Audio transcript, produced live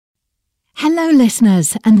Hello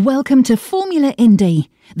listeners and welcome to Formula Indie,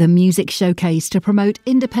 the music showcase to promote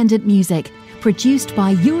independent music, produced by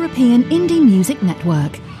European Indie Music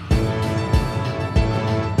Network.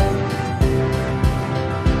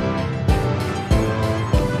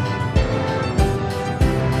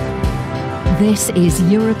 This is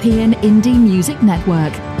European Indie Music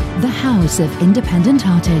Network, the house of independent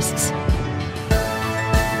artists.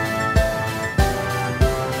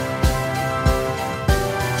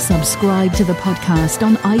 Subscribe to the podcast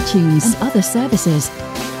on iTunes and other services.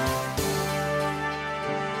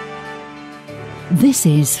 This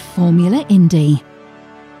is Formula Indie.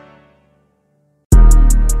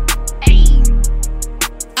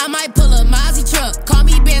 I might pull a Mazzy truck. Call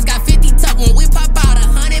me Benz, got 50 tuck. When we pop out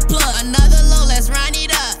 100 plug. Another low, let's run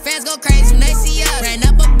it up. Fans go crazy when they see us. Ran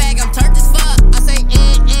up a bag, I'm turned as fuck. I say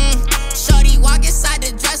Shorty walk inside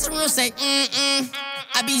the dressing room, say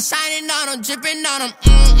I be shining on them, dripping on them,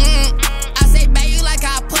 I say, babe, you like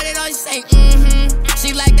how I put it on, you say,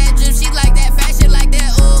 She like that drip, she like that fashion, like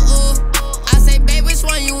that, ooh. I say, babe, which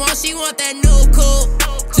one you want? She want that new cool.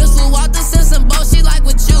 Just flew out the system, both, she like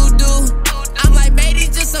what you do. I'm like,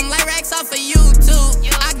 baby, just some light racks off of YouTube.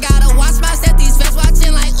 I gotta watch my step, these fans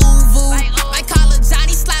watching like ooh. I call her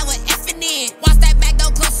Johnny, slide with F and N. Watch that back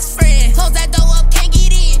door, closest friend. Close that door up, can't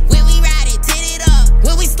get in. When we ride it, tit it up.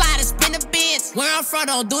 When we slide it, spin the bench. Where I'm from,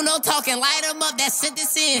 don't do no talking. Light them up, that sent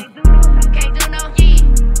this in. Can't do no,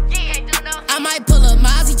 can't do no. I might pull a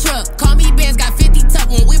Mazzy truck. Call me Benz, got 50 tuck.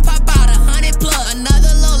 When we pop out 100 plug.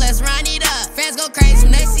 Another low, let's run it up. Fans go crazy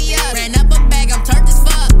when they see us. Ran up a bag, I'm turned as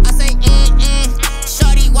fuck. I say,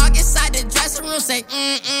 Shorty walk inside the dressing room, say,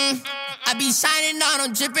 I be shining on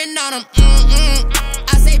them, dripping on them,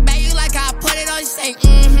 I say, babe, you like how I put it on, you say,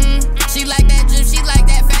 She like that drip, she like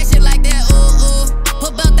that fashion, like that, ooh.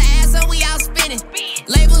 Put belt the ass and we out spinning.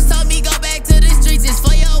 Labels told me go back to the streets, it's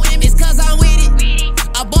for your women, cause I'm with it.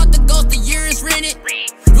 I bought the ghost, the year is rented.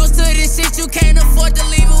 Rules to this shit, you can't afford to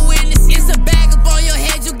leave a witness. It's a bag up on your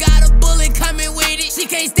head, you got a bullet coming with it. She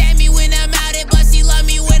can't stand me when I'm out it, but she love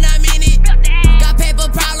me when I'm in it. Got paper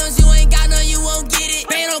problems, you ain't got none, you won't get it.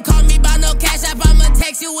 They don't call me by no cash app, I'ma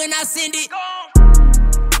text you when I send it.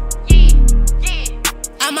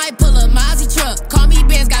 I might pull a Mazzy truck. Call me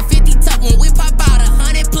Benz, got 50 tuck. When we pop out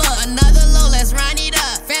 100 plug. Another low, let's run it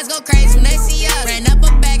up. Fans go crazy when they see us. Ran up a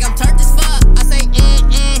bag, I'm turned as fuck. I say,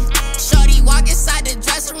 Shorty walk inside the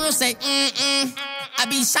dressing room, say, I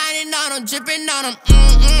be shining on them, dripping on them,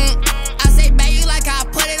 I say, babe, you like how I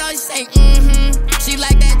put it on, you say, She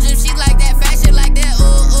like that drip, she like that fashion, like that,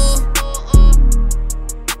 ooh.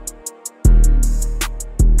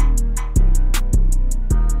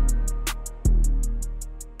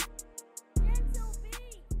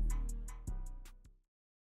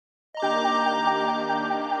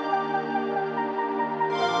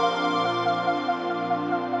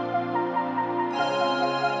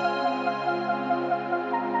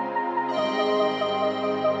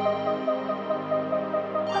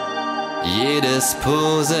 Jedes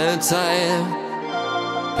Puzzleteil,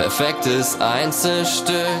 perfektes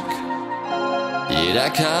Einzelstück, jeder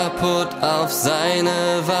kaputt auf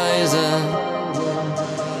seine Weise.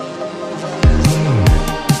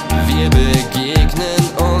 Wir begegnen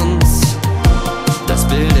uns, das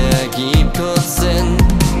Bild ergibt kurz Sinn,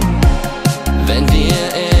 wenn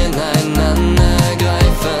wir ineinander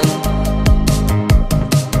greifen.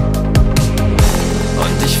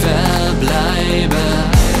 Und ich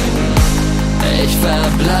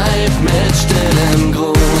verbleib mit stillem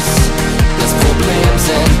Gruß. Das Problem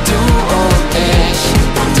sind du und ich,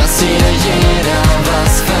 und dass hier jeder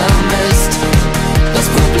was vermisst. Das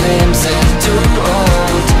Problem sind du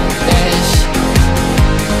und ich.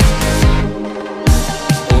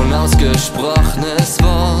 Unausgesprochenes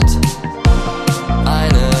Wort,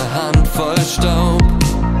 eine Handvoll Staub,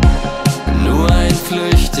 nur ein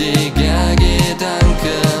flüchtiger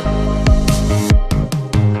Gedanke.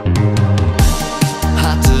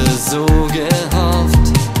 So gehofft,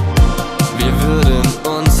 wir würden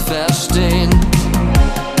uns verstehen,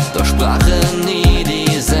 doch Sprache nie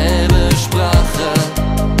dieselbe Sprache.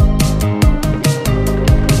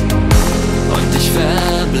 Und ich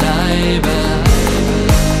verbleib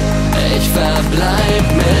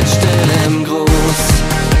mit stillem Gruß.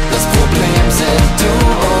 Das Problem sind du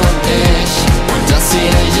und ich, und dass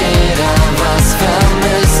hier jeder was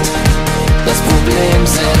vermisst. Das Problem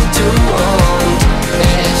sind du und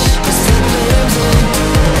ich.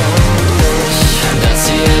 Dass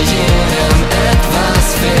hier jedem etwas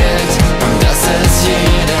fehlt und dass es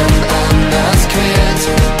jeden anders quält.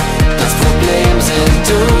 Das Problem sind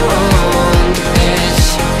du und ich.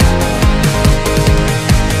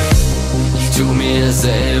 Tu mir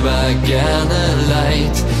selber gerne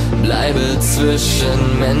Leid, bleibe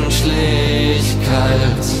zwischenmenschlich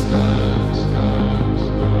kalt.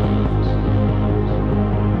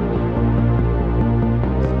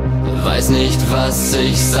 Weiß nicht, was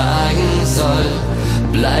ich sagen soll,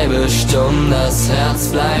 bleibe stumm, das Herz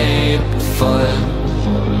bleibt voll.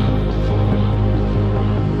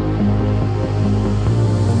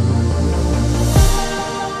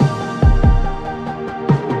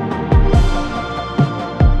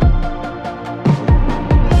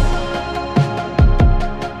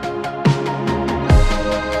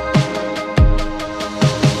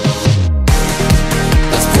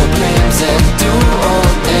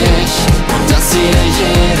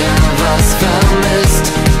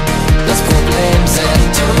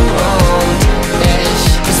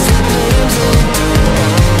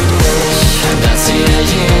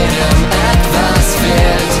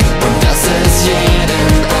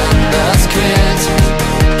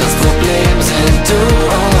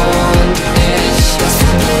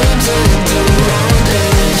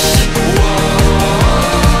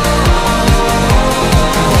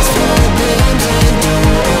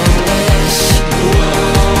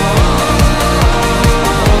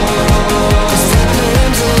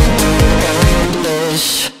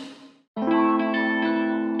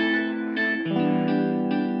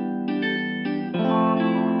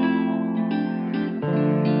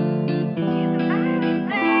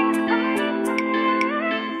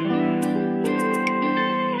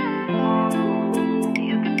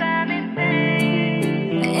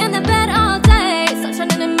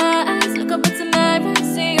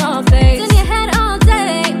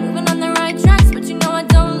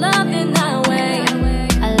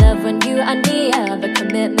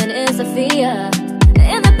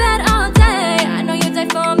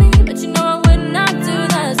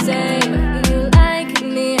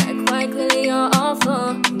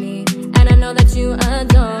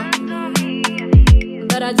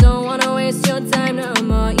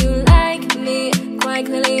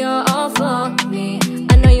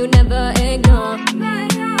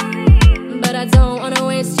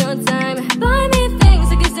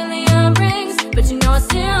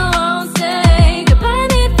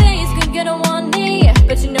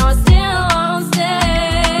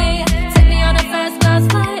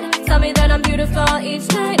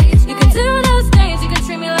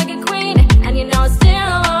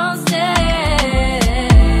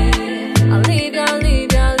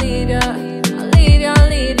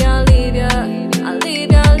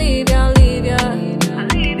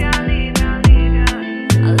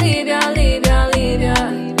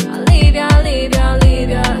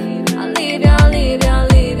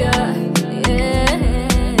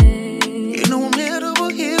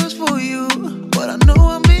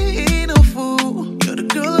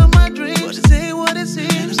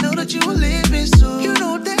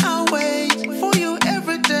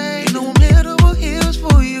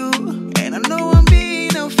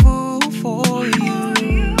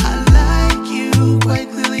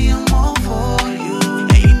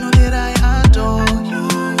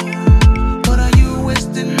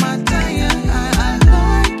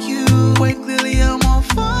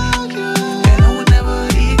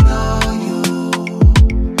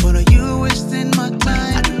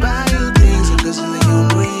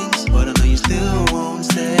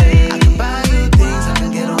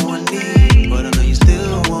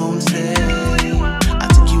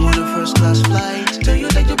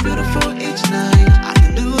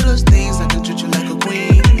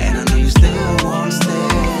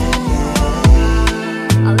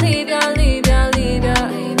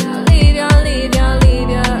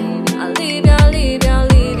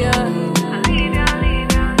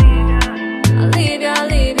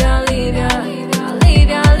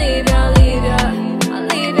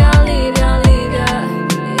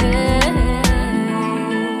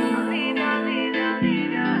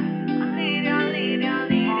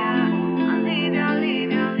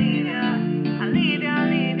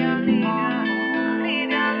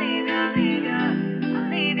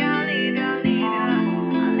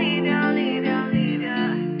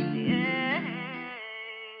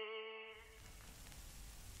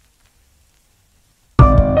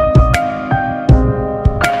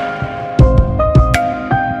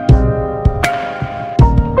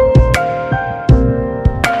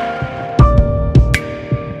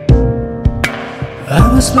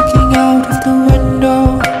 was looking out of the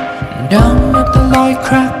window, down at the light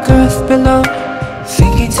crack earth below,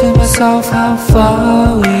 thinking to myself how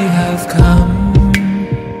far we have come.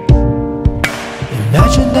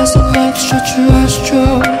 Imagine there's an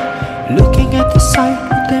extraterrestrial looking at the sight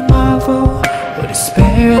with their marvel, or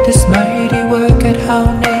despair at this mighty work at how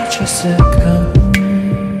nature to succumb.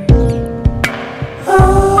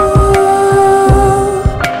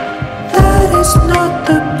 That is not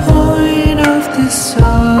the point of this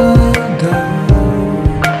song,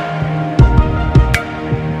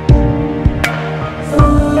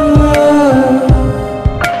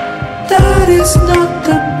 that is not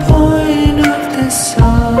the point of this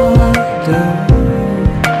song,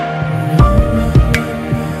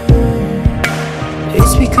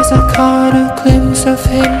 It's because I caught a glimpse of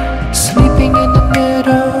him sleeping in the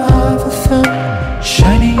middle of a film,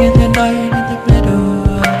 shining in the night in the middle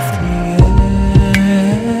of the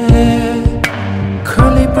air.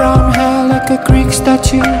 Curly brown hair like a Greek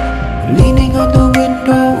statue, leaning on the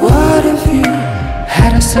window. What a view!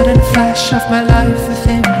 Had a sudden flash of my life with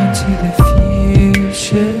him into the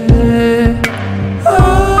future.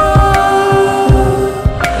 Oh,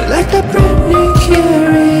 like the Britney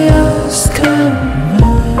Curious commercial.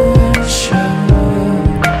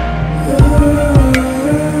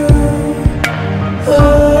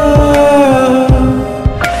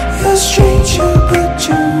 You're a stranger, but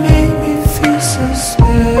you made me feel so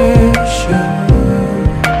special.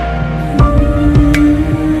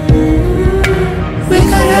 We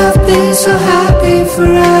could have been so happy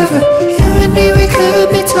forever. You and me, we could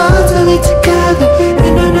be totally together.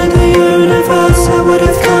 In another universe, I would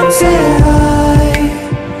have come say hi.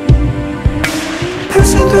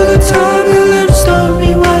 Passing through the turbulent,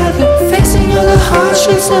 stormy weather, facing all the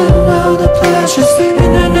hardships and all the pleasures. In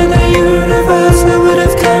another universe, I would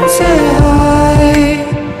have come say hi.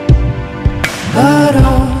 But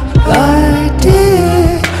all I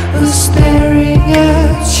did was staring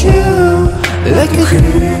at you like a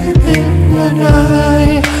creep in the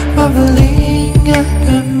night, marveling at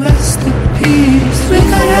the masterpiece. We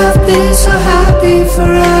could have been so happy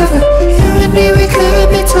forever. You and me, we could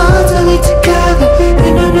be totally together.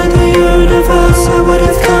 In another universe, I would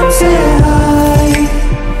have come say hi.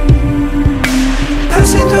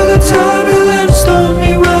 Passing through the turbulent,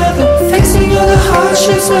 stormy weather, facing all the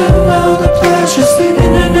hardships and all the pleasures. In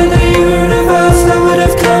another universe, I would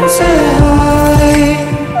have come say hi.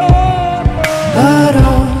 But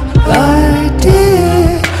all I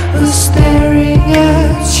did was staring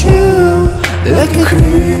at you like a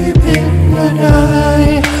creep in the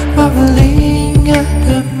night, marveling at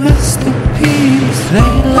the masterpiece.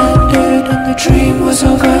 Plane landed and the dream was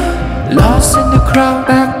over, lost in the crowd,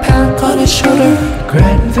 backpack on his shoulder.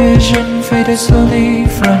 Grand vision faded slowly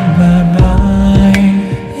from my mind.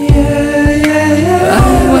 I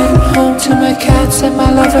went home to my cats and my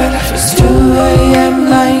lover. It's 2 a.m.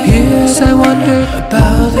 lying here as I wondered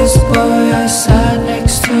about this boy I sat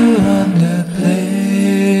next to on the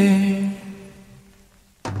plane.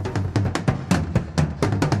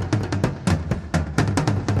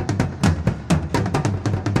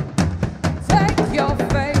 Take your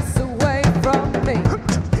face away from me.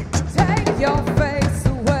 Take your face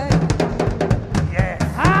away.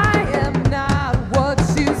 I am not what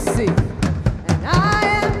you see, and I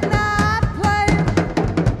am not playing.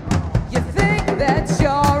 You think that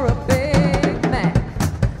you're a big man,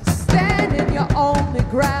 stand in your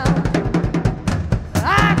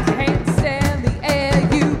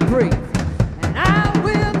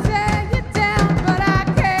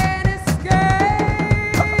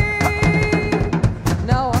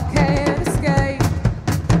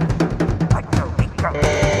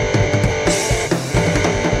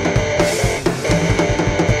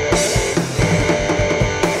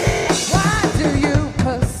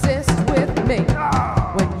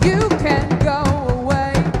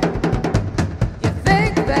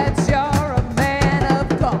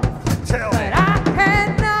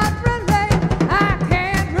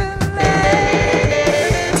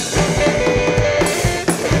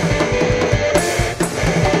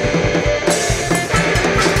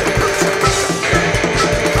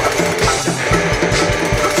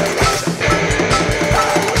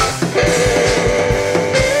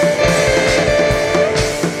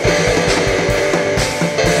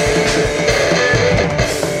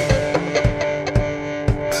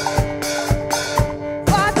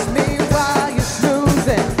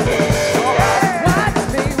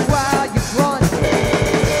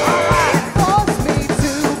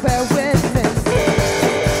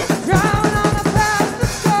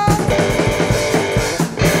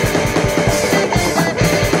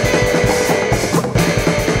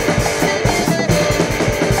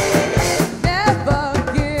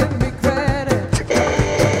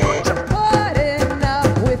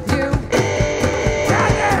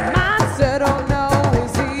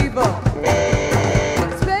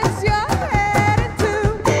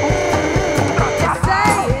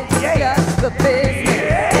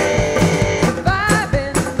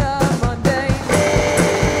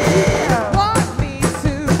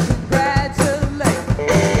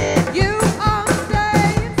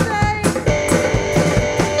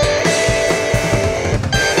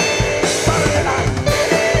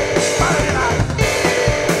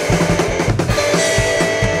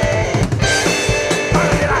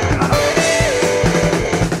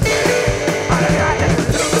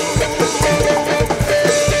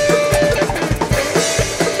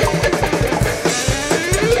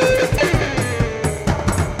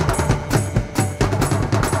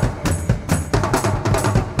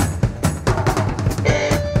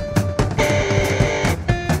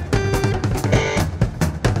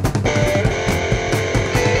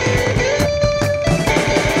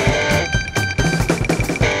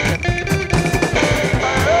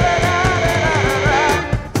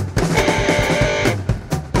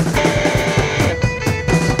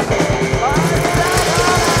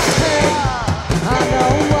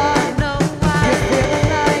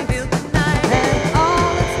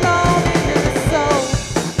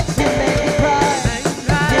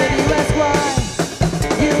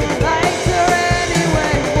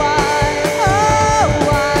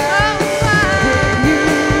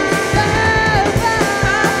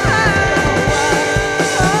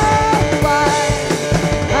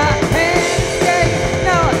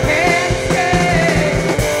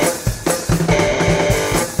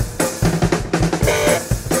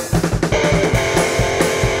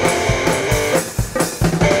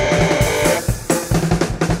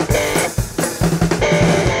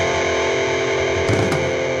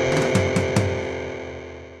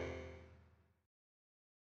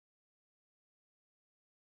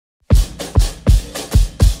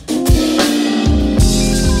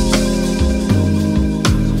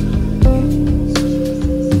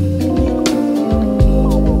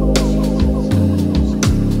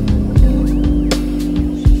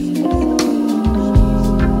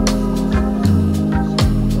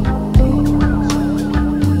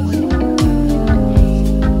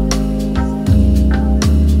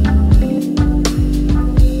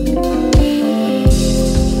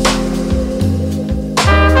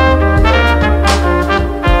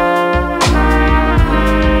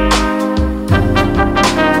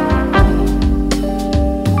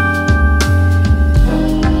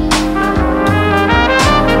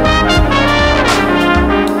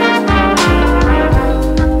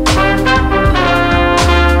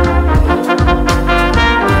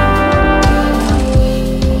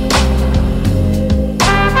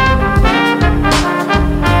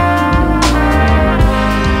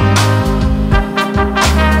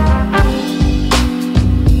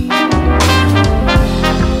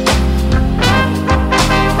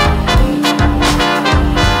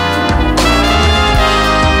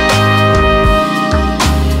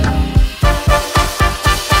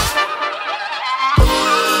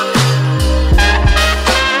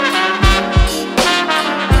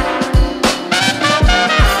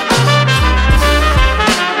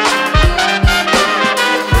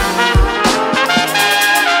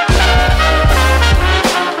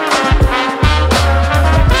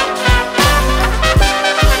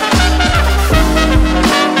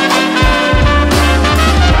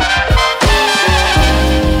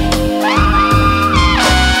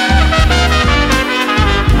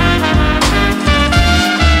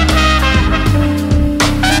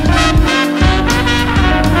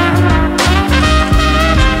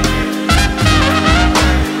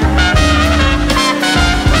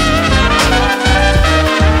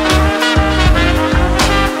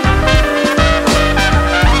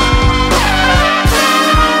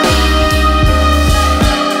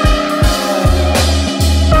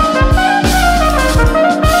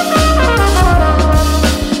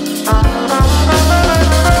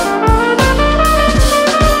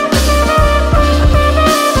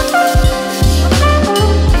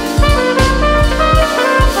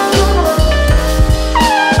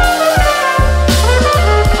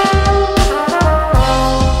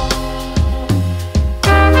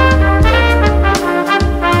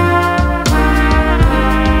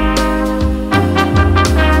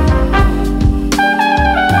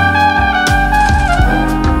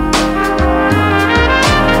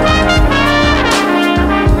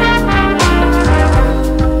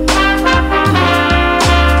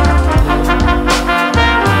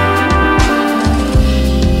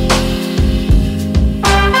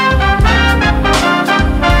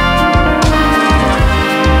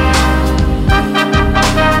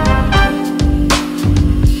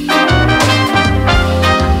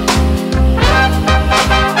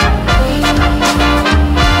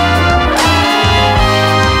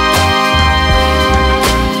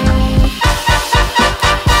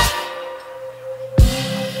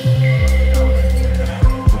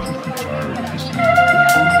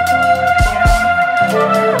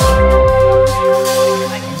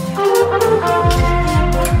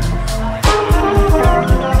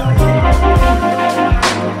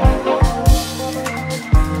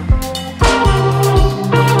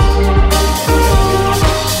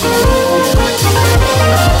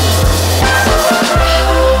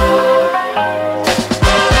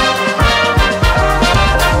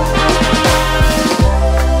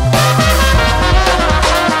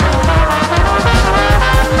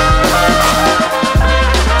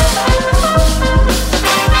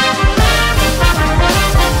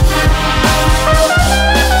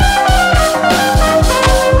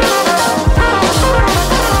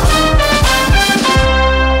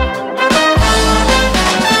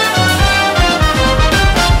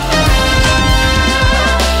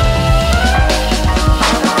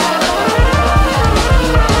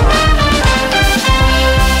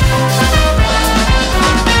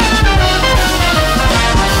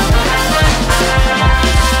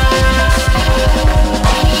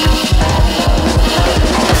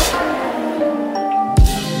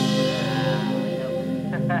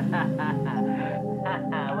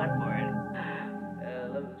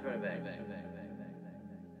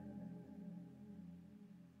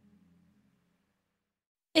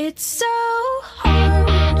It's so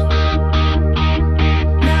hard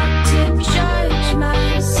not to judge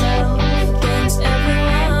myself against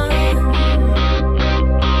everyone,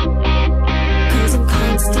 'cause I'm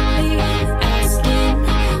constantly asking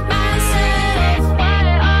myself, why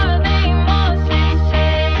are they more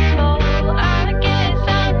successful? I guess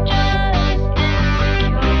I'm just insecure.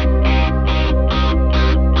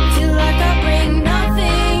 Feel like I bring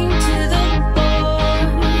nothing to the board.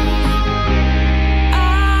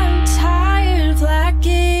 I'm tired of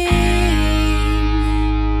lacking.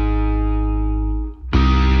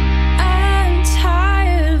 I'm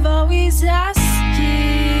tired of always asking.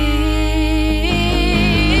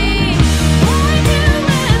 Why do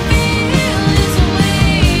I feel this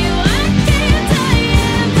way? Why can't I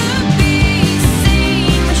ever be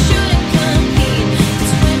seen? I shouldn't compete,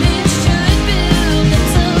 'cause women should build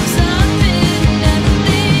themselves up in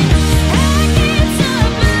everything. I can't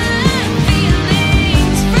stop my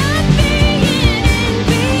feelings from being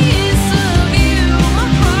envious of you. My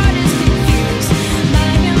heart is confused,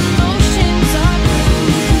 my emotions are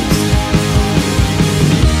bruised.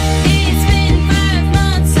 It's been 5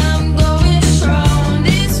 months, I'm going strong.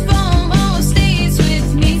 This phone almost stays with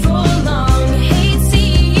me for long. Hate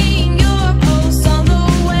seeing your posts on the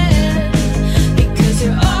web, because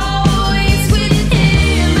you're always with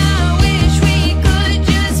him. I wish we could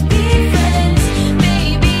just be friends.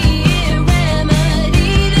 Maybe it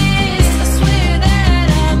remedy this. I swear that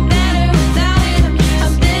I'm better without it.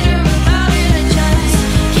 I'm bitter about it. I just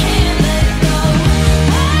can't let go.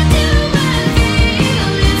 Why do I feel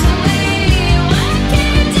this way? Why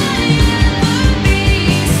can't I ever be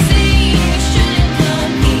seen? We shouldn't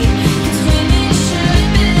compete, 'cause women should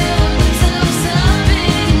build themselves up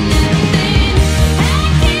in everything. I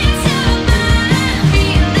can't stop my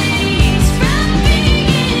feelings from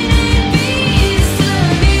being envious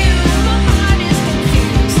of you. My heart is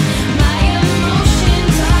confused, my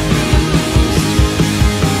emotions are bruised.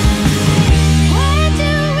 Why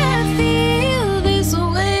do I feel this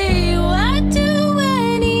way? Why do I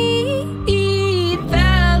need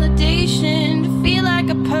validation to feel like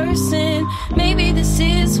a person? Maybe this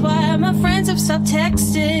is why my friends have stopped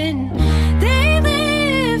texting. They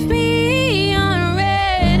left me on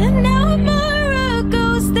red, and now I'm more a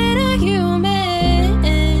ghost than a human.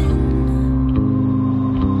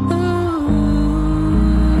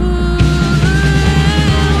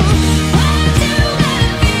 Why do I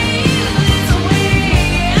feel this way?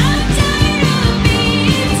 I'm tired of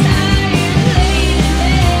being tired, laying in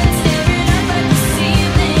bed, staring up at the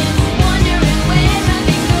ceiling, wondering when my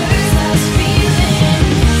fingers last feeling.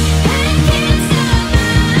 I can't stop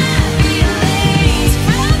my feelings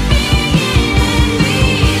from being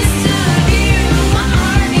envious of you. My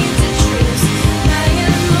heart needs a truce, my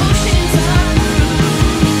emotions are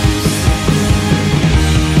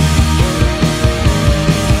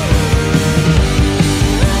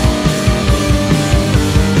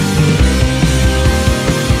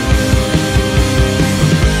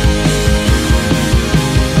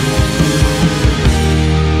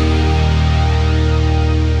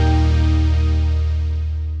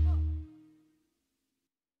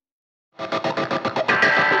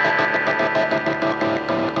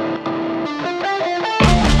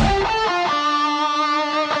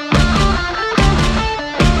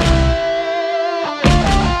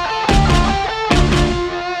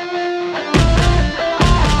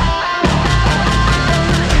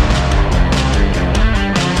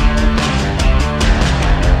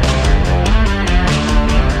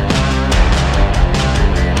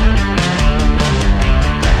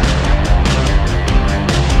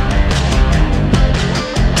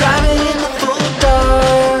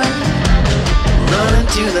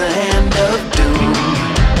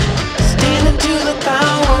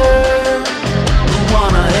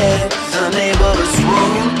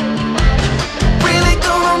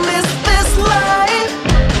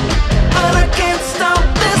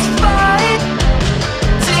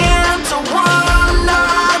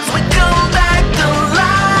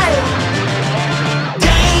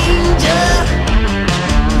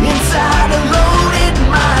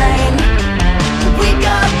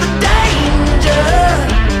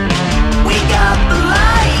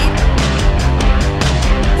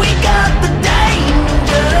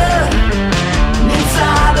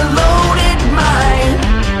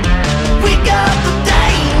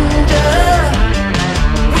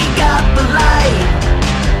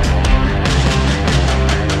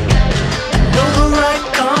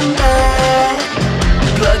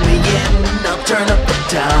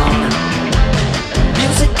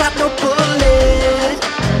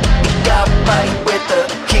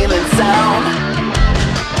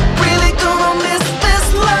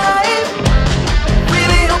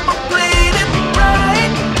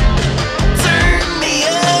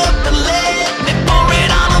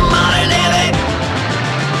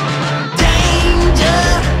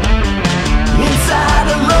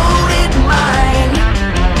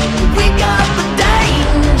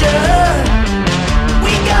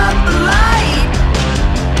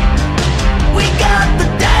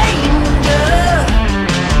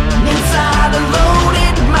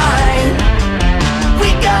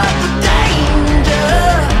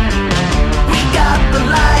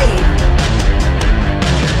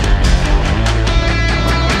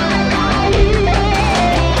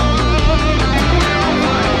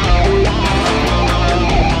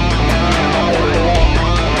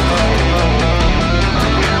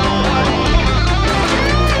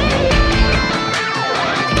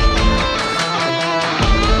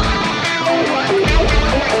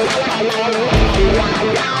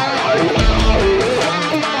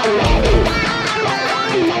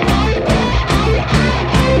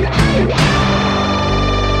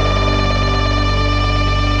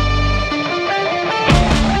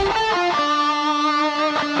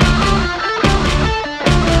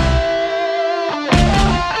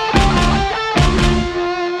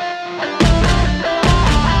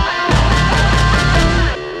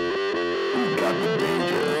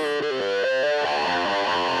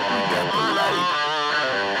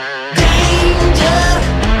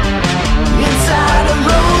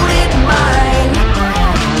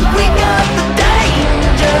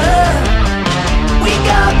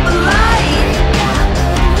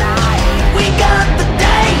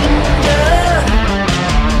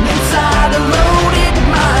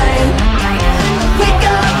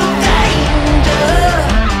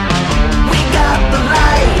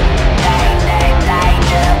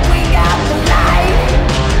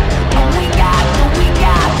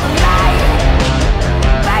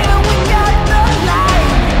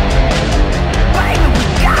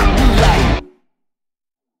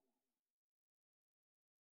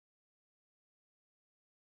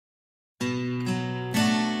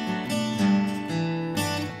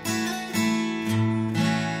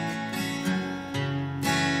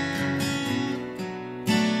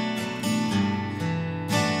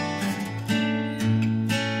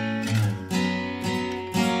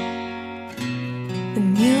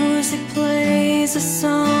plays a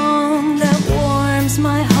song that warms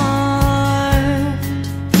my heart.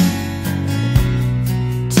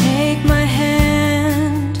 Take my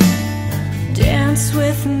hand, dance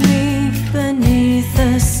with me beneath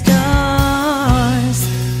the stars.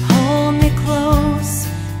 Hold me close,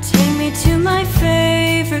 take me to my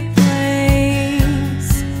favorite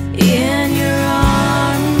place. In your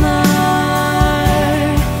armor,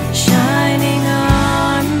 shining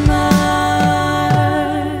armor.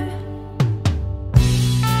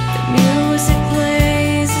 The music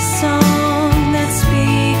plays a song that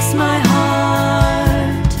speaks my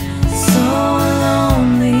heart. So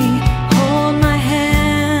lonely, hold my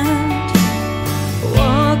hand,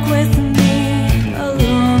 walk with me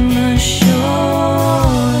along the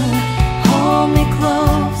shore. Hold me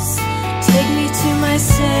close, take me to my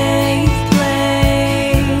safe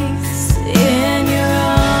place. In your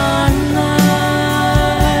armor,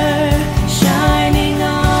 shining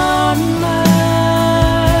armor.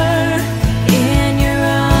 In your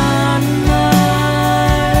armor,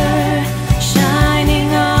 shining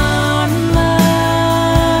armor.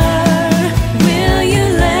 Will you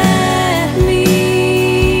let me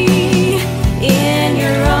in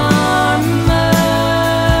your armor?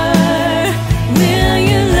 Will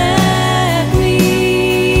you let me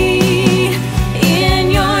in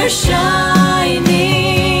your shining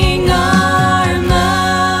armor?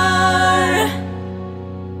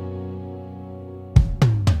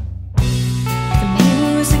 The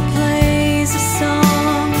music plays a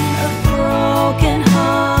song of broken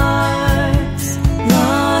hearts.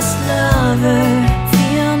 Lost lover,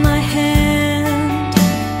 feel my hand.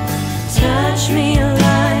 Touch me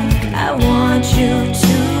like I want you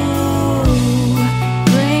to.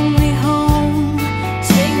 Bring me home,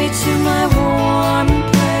 take me to my warm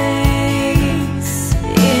place.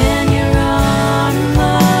 In your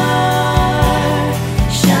armor,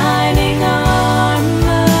 shining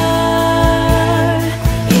armor.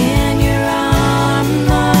 In your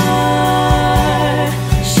armor,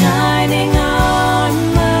 shining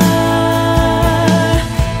armor.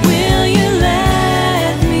 Will you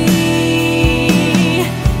let me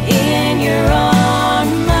in your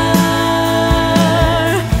armor?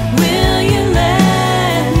 Will you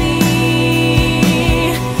let me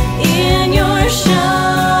in your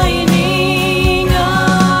shining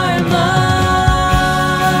armor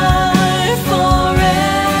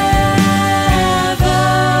forever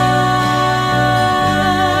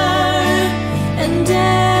and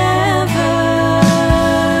ever?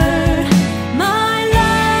 My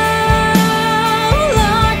love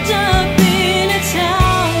locked up in a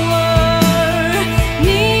tower,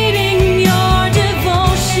 needing your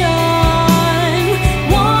devotion,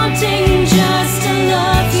 wanting just to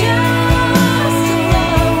love you.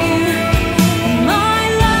 My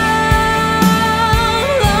love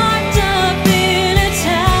locked up in a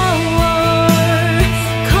tower,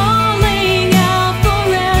 calling out for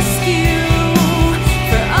rescue.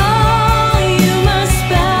 For all you must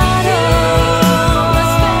battle.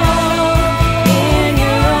 In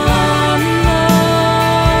your armor,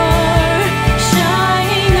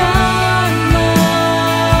 shining armor.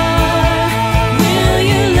 Will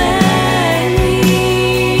you let me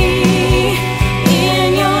in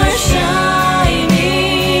your shining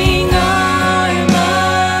armor?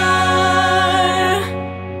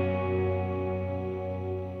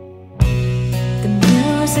 The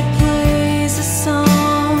music plays a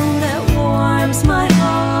song that warms my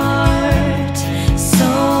heart. So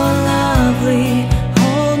lovely,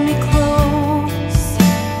 hold me close,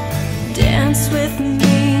 dance with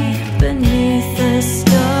me beneath the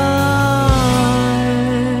stars.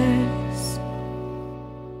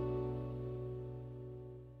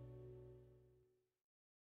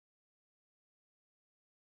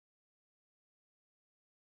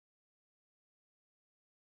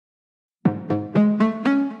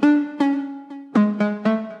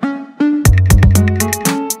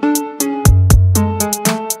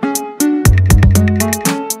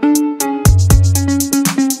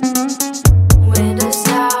 Windows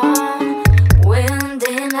down, wind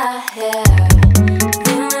in our hair,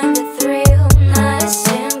 feeling the thrill, not a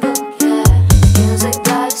single care. Music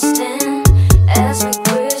blasting as we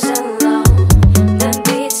cruise along, the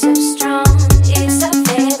beat so strong, it's our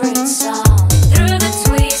favorite song. Through the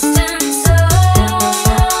twists and turns,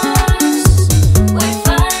 we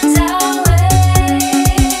find our way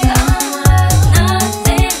onward.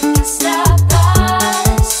 Nothing can stop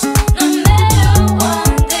us, no matter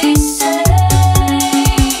what they say.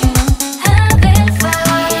 Having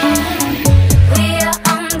fun,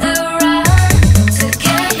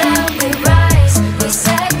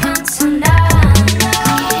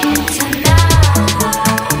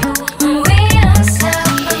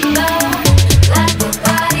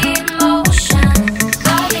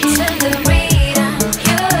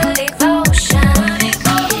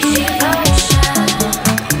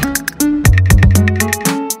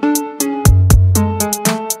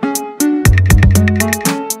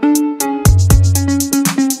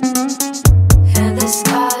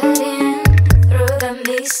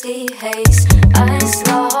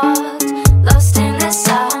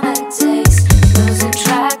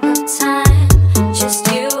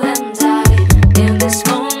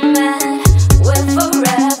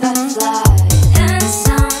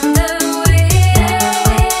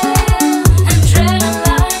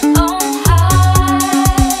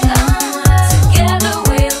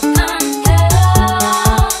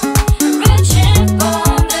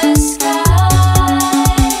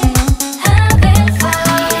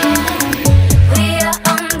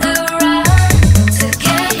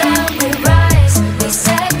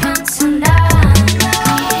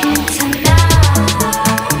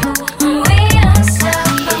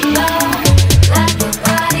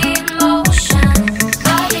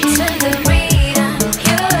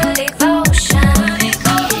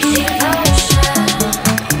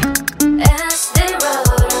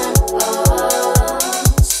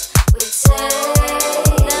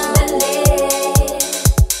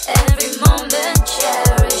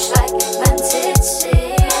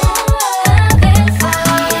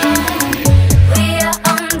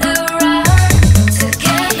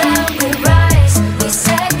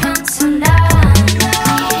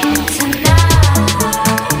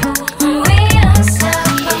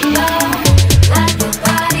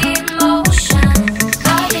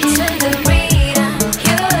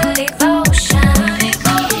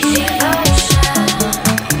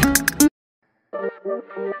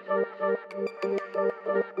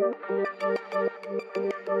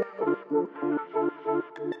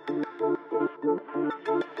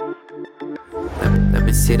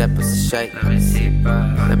 me see that pussy shake. Let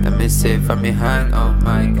me see it from behind. Oh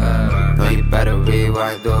my god. No, you better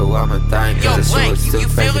rewind, do it one more time. Cause the shit was too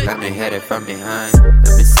crazy. Let me hit it from behind.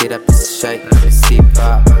 Let me see that pussy shake. Let me see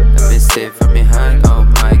pop. Let me see it from behind. Oh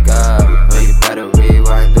my god. No, you better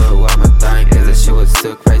rewind, do it one more time. Cause the shit was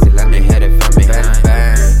too crazy. Let me hit it from behind.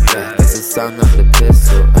 Bang, yeah, that's the sound of the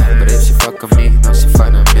pistol. But if she fuck with me, no, she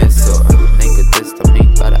find a missile. Nigga dissed on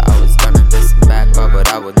me, thought I was gonna diss him back,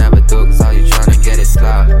 but I would never do. Cause all you tryna get is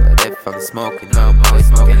clout. But if I'm smoking, no, I'm always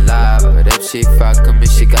smoking loud. But if she fuck with me,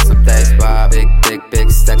 she got some days wild. Big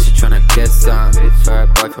stack, she tryna kiss on. If her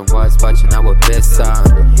boyfriend was watching, I would piss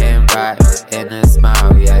on him right in his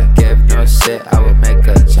mouth, yeah. Give no shit, I would make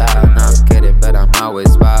a child. No, I'm kidding, but I'm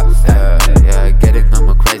always wild. Yeah, getting no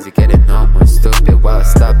more crazy, getting no more stupid. Well,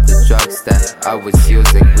 stop the drugs that I was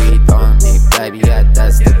using. Weed on me, baby, yeah,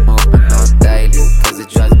 that's the movement on daily. Cause it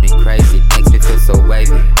drives me crazy, makes me feel so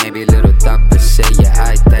wavy. Maybe a little dumb, but shit, yeah,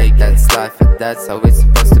 I take. That's life and that's how it's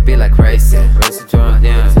supposed to be, like racing. Racing drunk,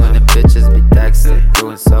 yeah, when the bitches be texting.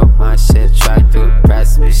 Doing so much shit, trying to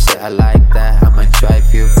impress me. Shit, I like that, I might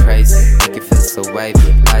drive you crazy. Make you feel so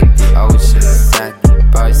wavy, like the ocean.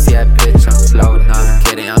 Sandy bars, yeah, bitch, I'm floating on. I'm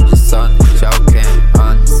kidding, I'm just on the joking.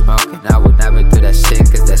 On the smoking, I would never do that shit,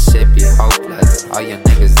 cause that shit be hopeless. All your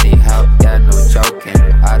niggas need help, yeah, no joking.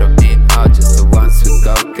 I don't need all, just the ones who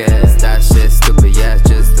go get it. That shit stupid, yeah,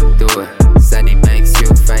 just don't do it. Sandy makes you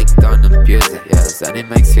fake, don't abuse it. Yeah, Sandy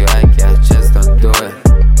makes you act, yeah, just don't do it.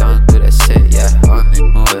 Don't do that shit, yeah, only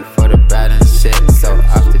move it for the bad and shit. So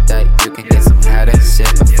after that, you can get some head and shit.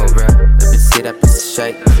 But for real, let me see that pussy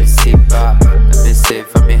shake, let me see pop. Let me see it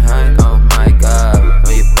from behind, oh my god.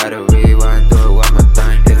 No, you better rewind, do it one more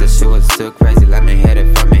time. Cause the shit was too crazy, let me hit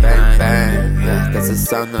it from behind. Bang, yeah, that's the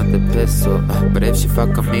sound of the pistol. But if she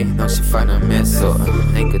fuck with me, no, she find a missile.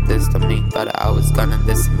 Nigga dissed on me, thought I was gonna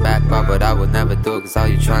diss him back, but I would never do. Cause all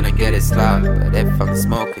you tryna get is loud. But if I'm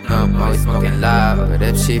smoking, no, I'm always smoking loud. But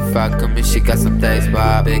if she fuck with me, she got some days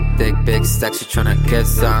wild. Big stack, she tryna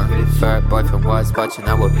kiss on. If her boyfriend was watching,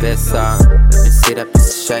 I would piss on. Let me see that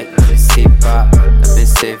pussy shake, let me see pop. Let me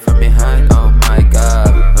see it from behind, oh my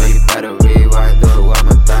god. No, you better rewind, do it one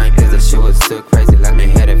more time. Cause the shit was too crazy, let me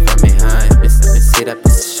hit it from behind. Let me see that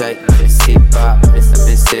pussy shake, let me see pop. Let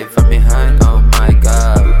me see it from behind, oh my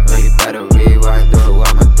god. No, you better rewind, do it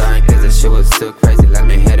one more time. Cause the shit was too crazy, let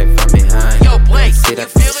me hit it from behind. Yo, Blake, see that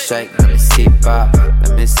pussy shake, let me see pop.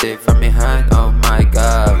 Let me see it from behind, oh my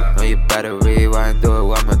god. No, you better rewind, do it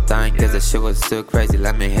one more time. Cause the shit was too crazy,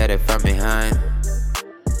 let me hit it from behind.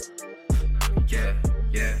 Yeah,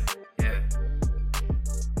 yeah, yeah.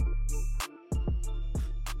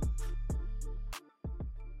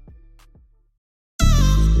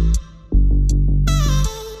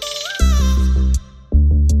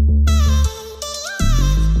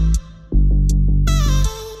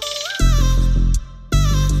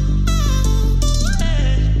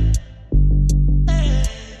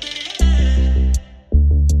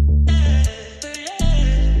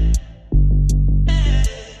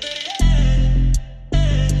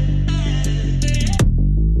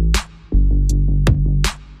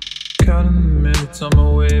 On my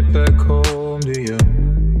way back home to you,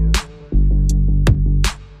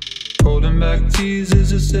 holding back tears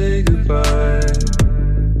to say goodbye.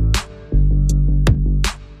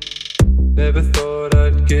 Never thought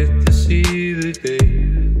I'd get to see the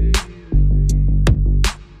day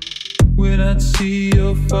when I'd see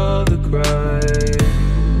your father cry.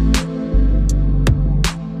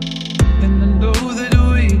 And I know that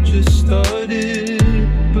we just started,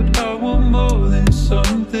 but I want more than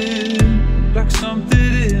something. Like something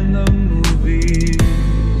in the movie.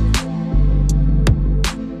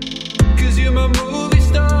 Cause you're my movie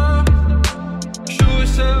star. Show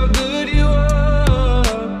us how good you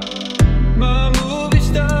are. My movie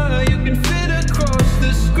star. You can fit across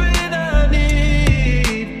the screen I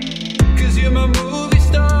need. Cause you're my movie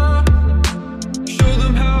star. Show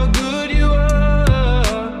them how good you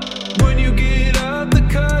are. When you get out the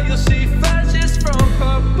car, you'll see flashes from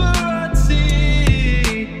paparazzi.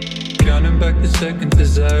 Counting back the seconds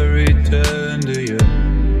as I return to you,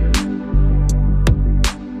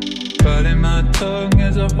 biting my tongue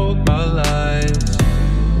as I hold my lies.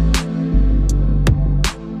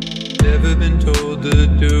 Never been told to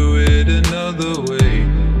do it another way,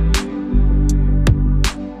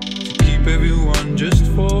 to keep everyone just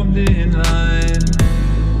formed in line.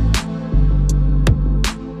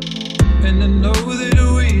 And I know that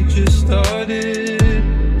we just started,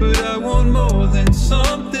 but I want more than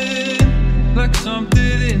something. Like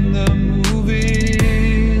something in the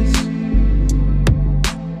movies.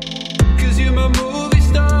 Cause you're my movie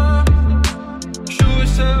star. Show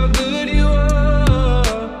us how good you are.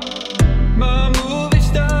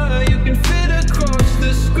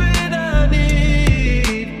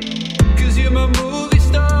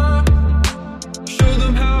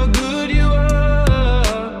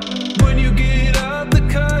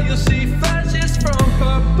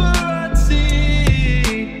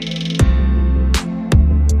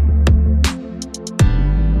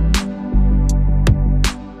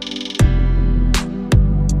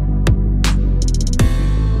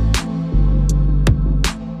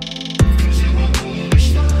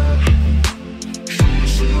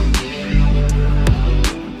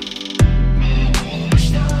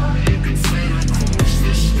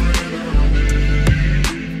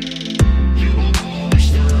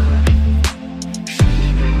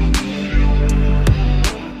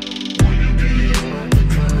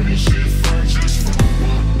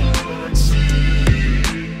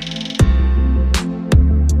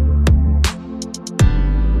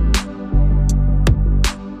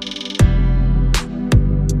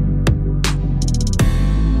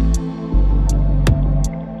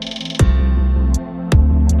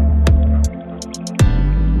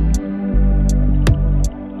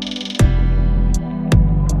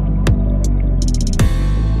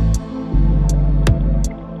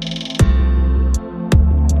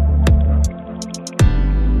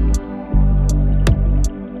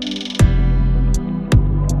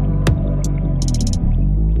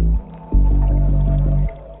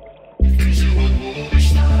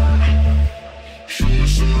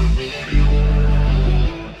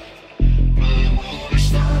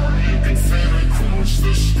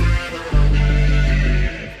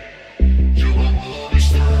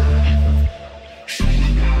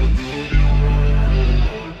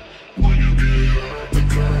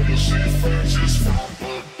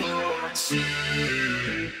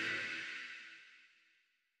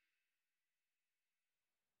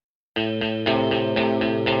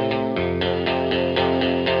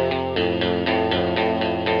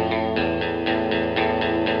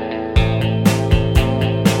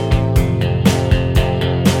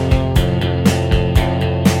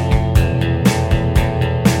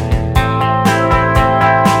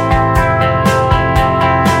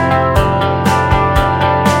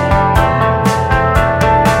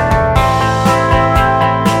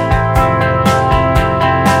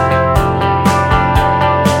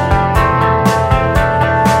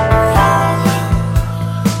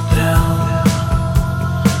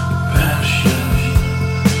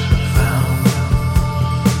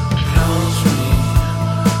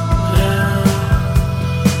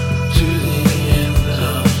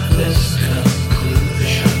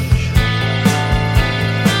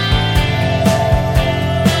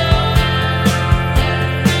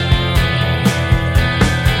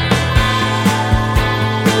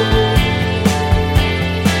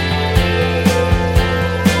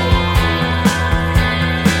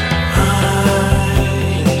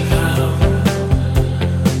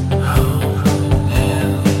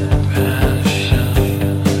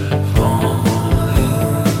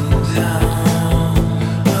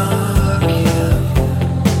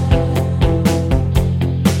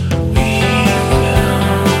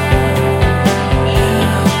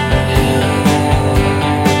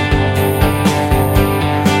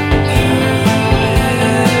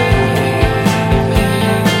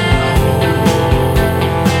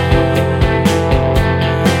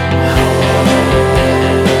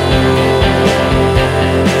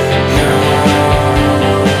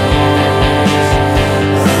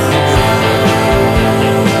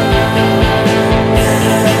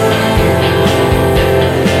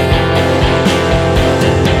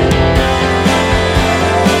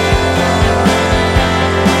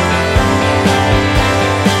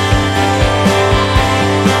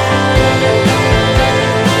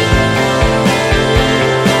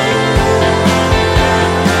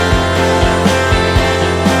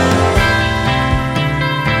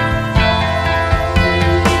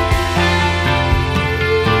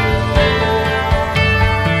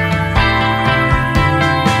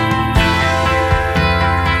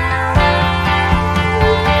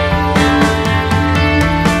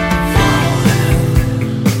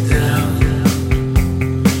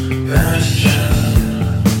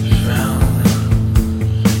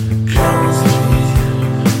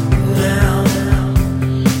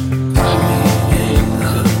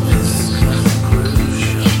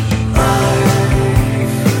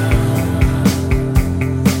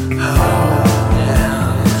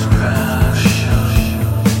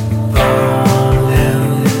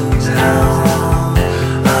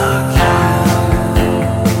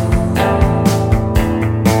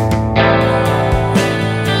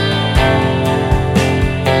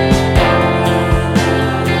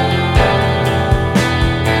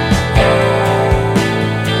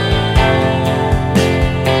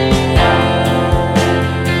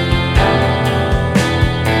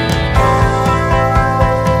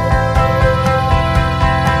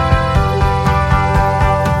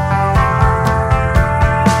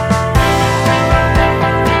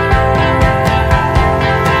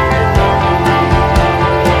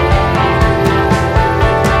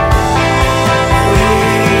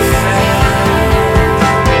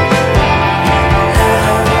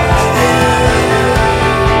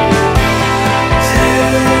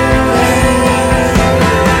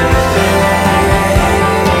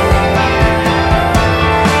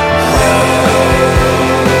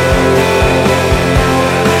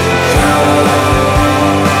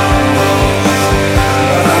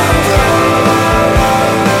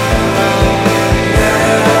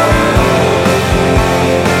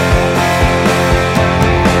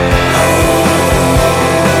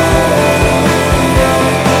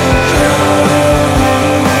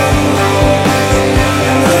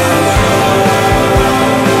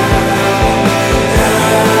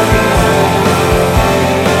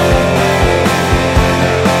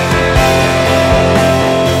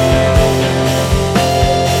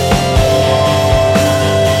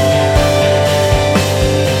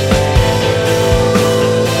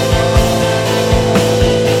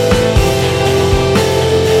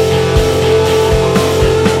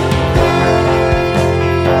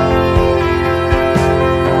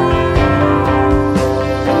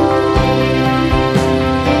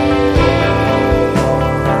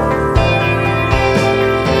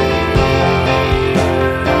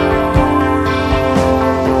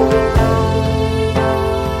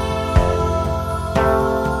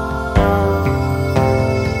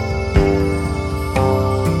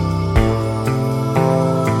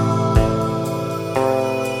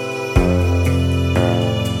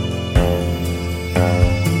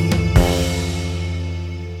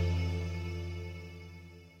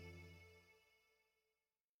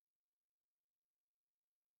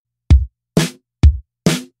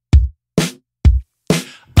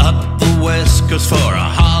 'cause for a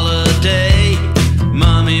holiday,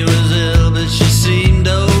 mommy was ill, but she seemed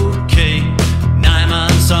okay. 9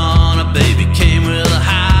 months on, a baby came with a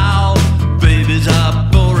howl. Babies are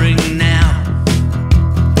boring now.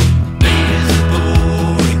 Babies are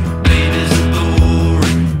boring, babies are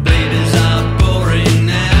boring, babies are boring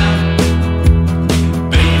now.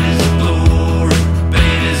 Babies are boring,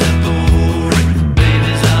 babies are boring,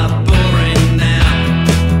 babies are boring now.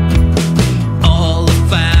 All the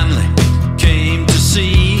family came to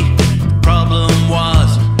see. Problem was,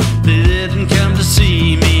 they didn't come to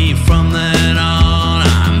see me. From then on,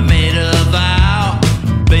 I made a vow.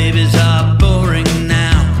 Babies are boring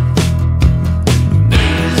now.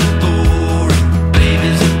 Babies are boring,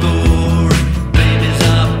 babies are boring, babies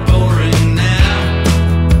are boring now.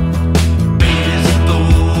 Babies are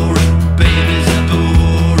boring, babies are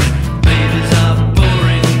boring, babies are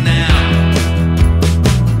boring now.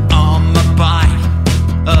 On my bike,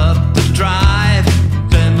 up the drive,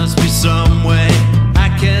 there must be some way I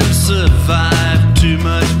can survive. Too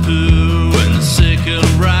much poo and the sickle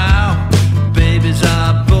row. Babies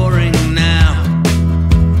are boring now.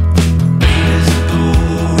 Babies are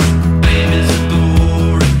boring, babies are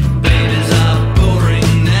boring, babies are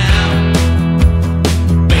boring now.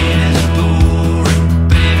 Babies are boring,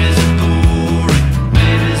 babies are boring,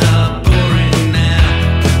 babies are boring now.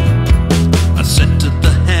 I said to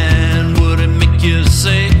the hand, would it make you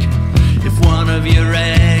sick if one of your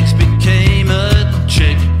eggs became a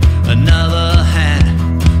chick? Another hand,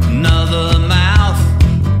 another mouth.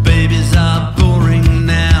 Babies are boring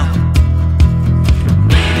now.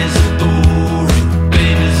 Babies are boring,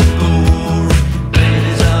 babies are boring,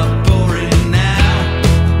 babies are boring now.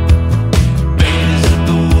 Babies are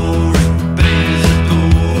boring, babies are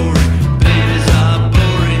boring, babies are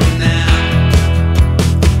boring now.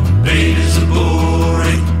 Babies are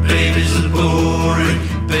boring, babies are boring,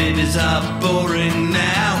 babies are boring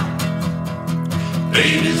now.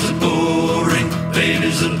 Babies are boring,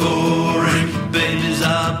 babies are boring, babies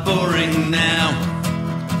are boring now.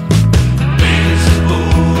 Babies are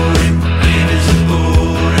boring, babies are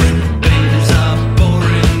boring, babies are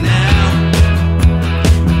boring now.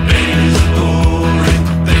 Babies are boring,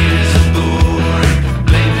 babies are boring,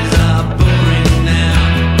 babies are boring now.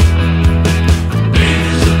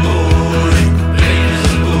 Babies are boring, babies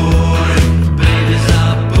are boring, babies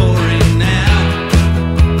are boring now.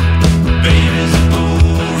 Babies are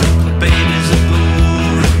boring, babies are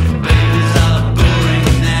boring, babies are boring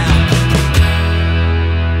now.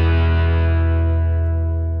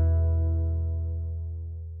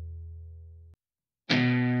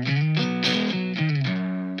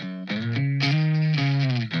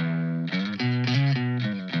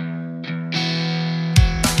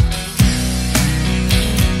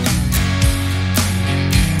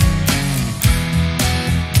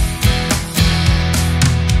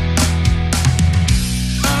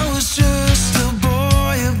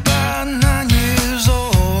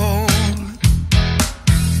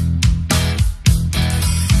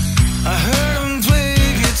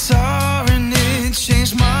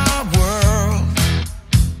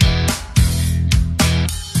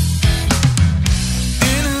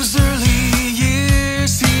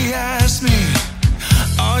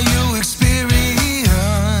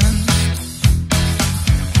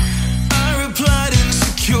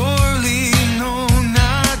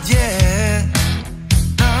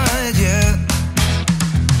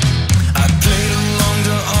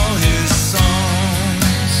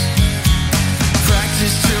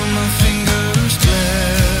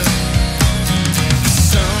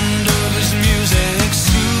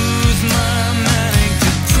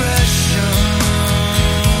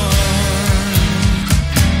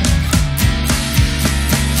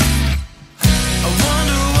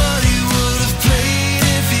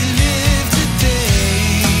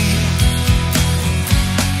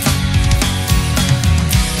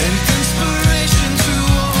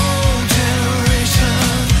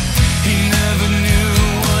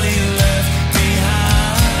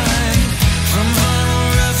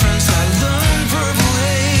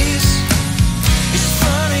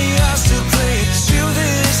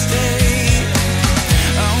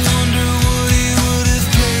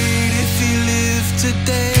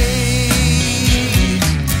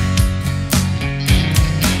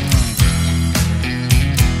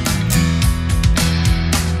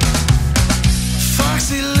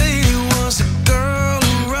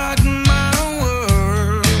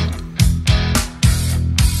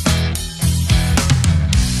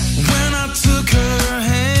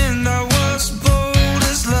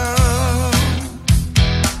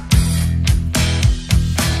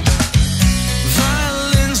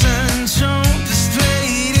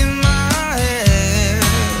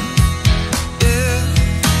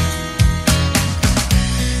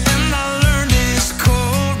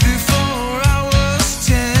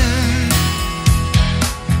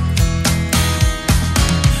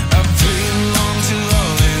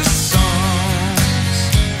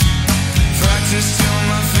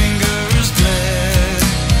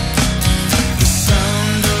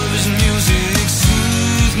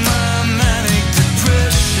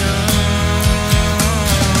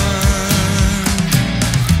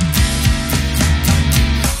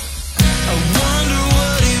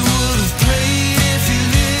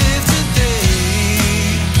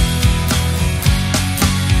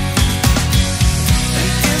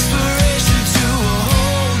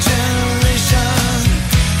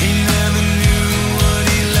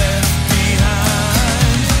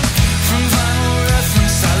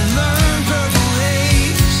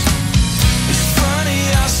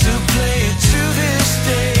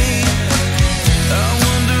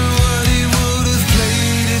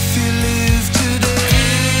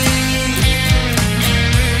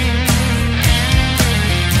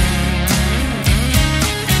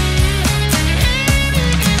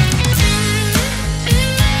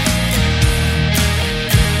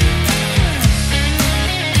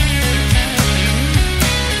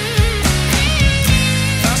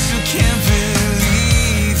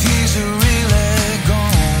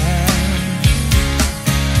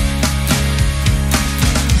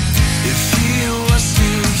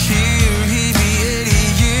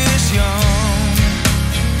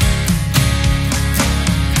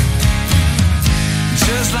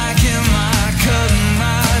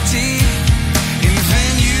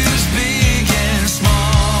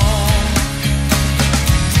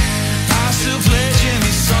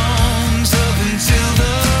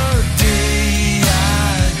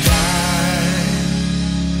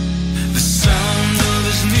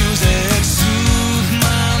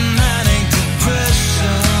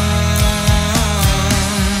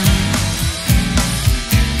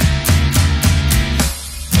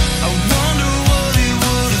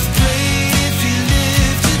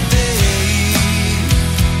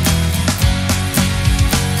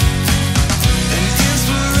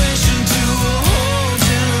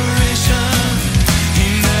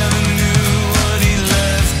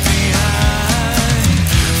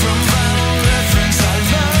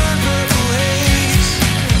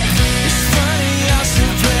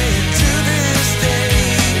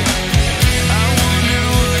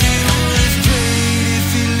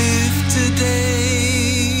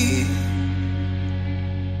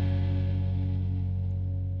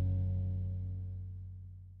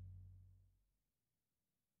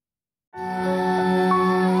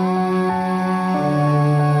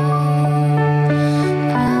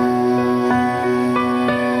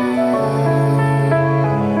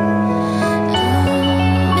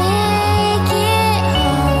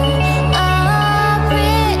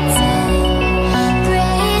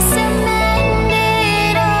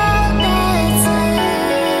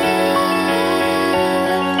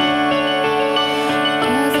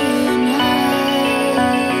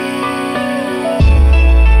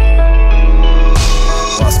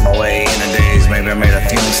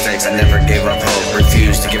 mistakes. I never gave up hope,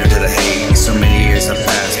 refused to give it to the hate. So many years have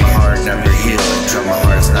passed, my heart never healed. Try my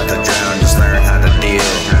hardest not to drown, just learn how to deal.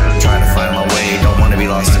 Trying to find my way, don't wanna be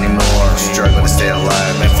lost anymore. Struggling to stay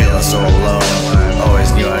alive and feeling so alone.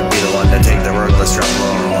 Always knew I'd be the one to take the road less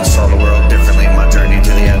alone. Saw the world differently, my journey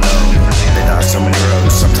to the unknown. Been down so many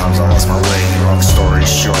roads, sometimes I lost my way. Long story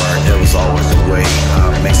short, it was always the way.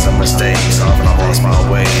 I made some mistakes, often I lost my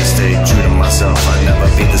way. Stayed true to myself, I'd never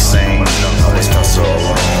be the same. Always felt so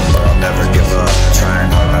alone, but I'll never give up. Trying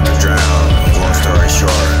hard not to drown. Long story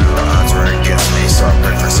short, the odds were against me, so I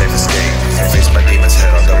prayed for safe escape. I faced my demons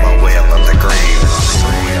head on my way up the grave.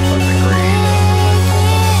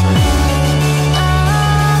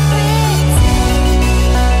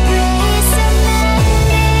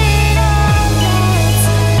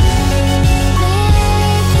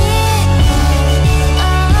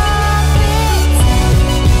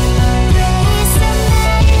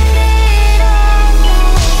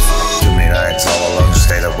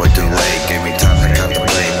 Way too late, gave me time to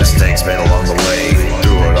contemplate mistakes made along the way.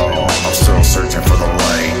 Through it all, I'm still searching for the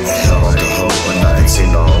light. Held on to hope, but nothing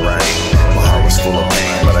seemed alright. My heart was full of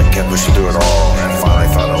pain, but I kept pushing through it all. And finally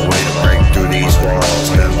found a way to break through these walls.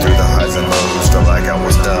 Been through the highs and lows, felt like I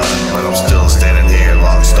was done, but I'm still standing here,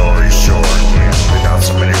 long story short. Been down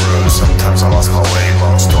so many roads, sometimes I lost my way.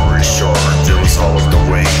 Long story short, it was always the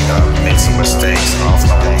way. I made some mistakes, often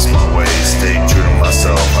I lost my way. Stayed true to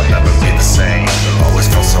myself, I'll never be the same. Always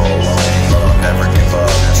felt so alone, but I'll never give up.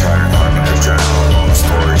 Trying hard not to drown. Long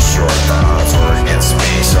story short, the odds were against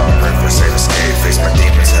me, so I prayed for safe escape. Face my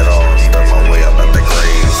demons head on, dug my way up at the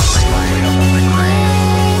grave.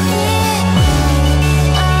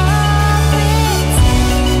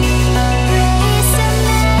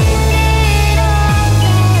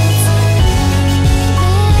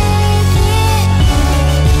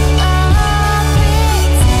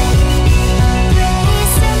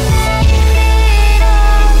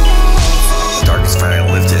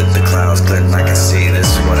 Cleared and I can see this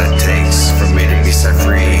is what it takes for me to be set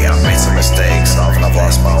free. I've made some mistakes, often I've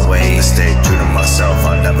lost my way. Stayed true to myself,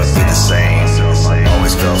 I'll never be the same.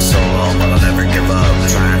 Always felt so alone, but I'll never give up.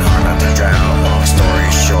 Trying hard not to drown. Long story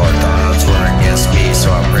short, the odds were against me,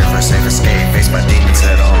 so I pray for a safe escape. Face my demons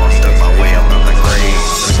head on, dug my way up out the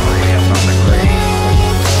grave.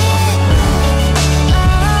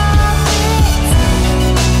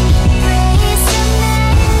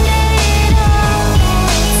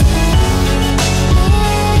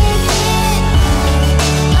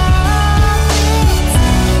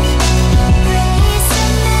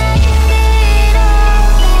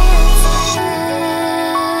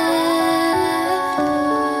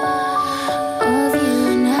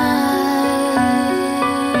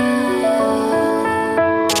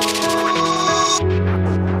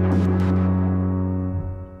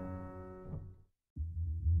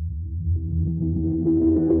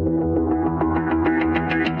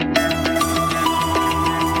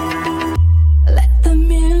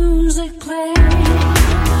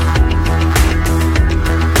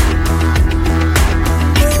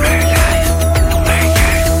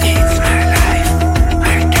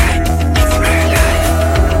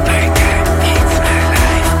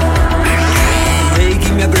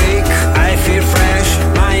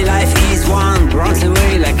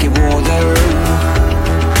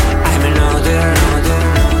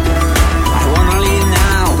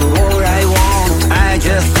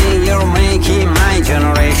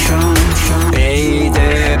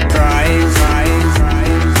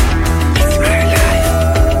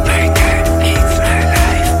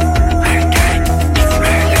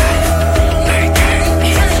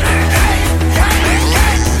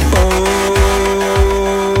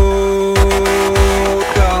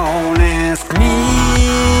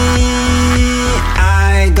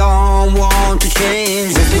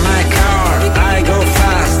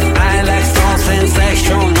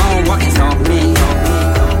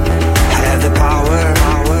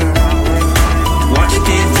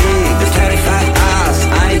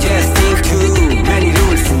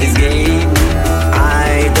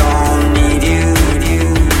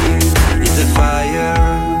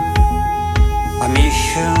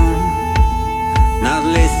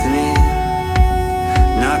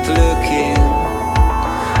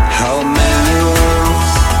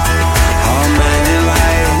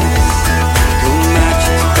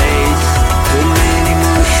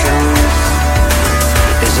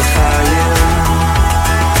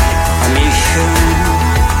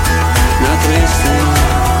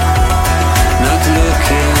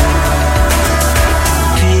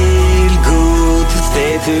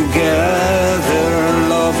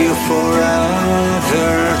 forever.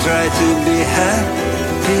 Try to be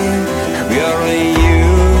happy. We are a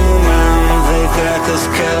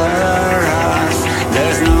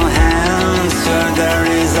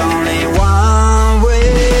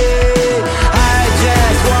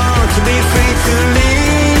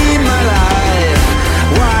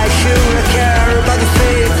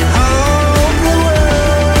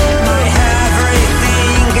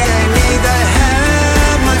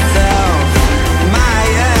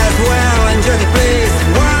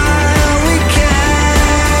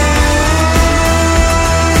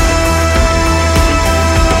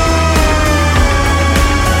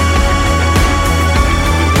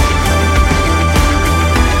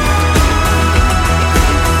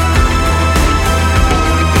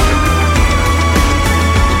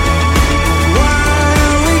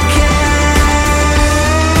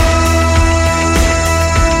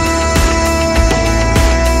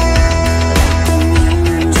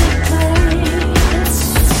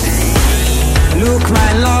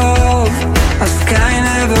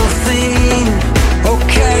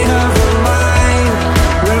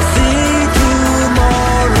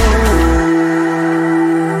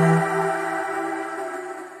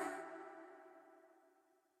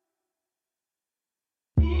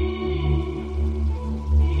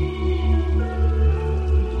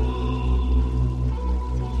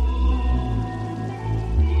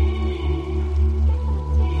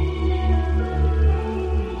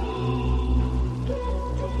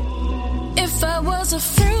was a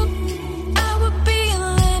fruit, I would be a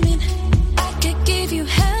lemon. I could give you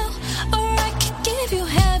hell, or I could give you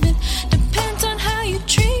heaven. Depends on how you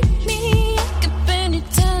treat me. I could bend your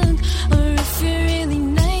tongue, or if you're really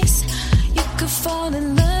nice, you could fall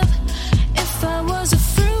in love. If I was a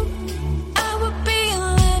fruit, I would be a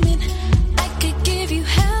lemon. I could give you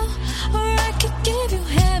hell, or I could give you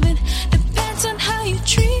heaven. Depends on how you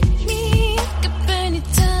treat me. I could bend your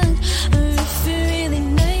tongue, or if you're really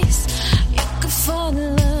nice, you could fall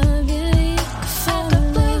in love.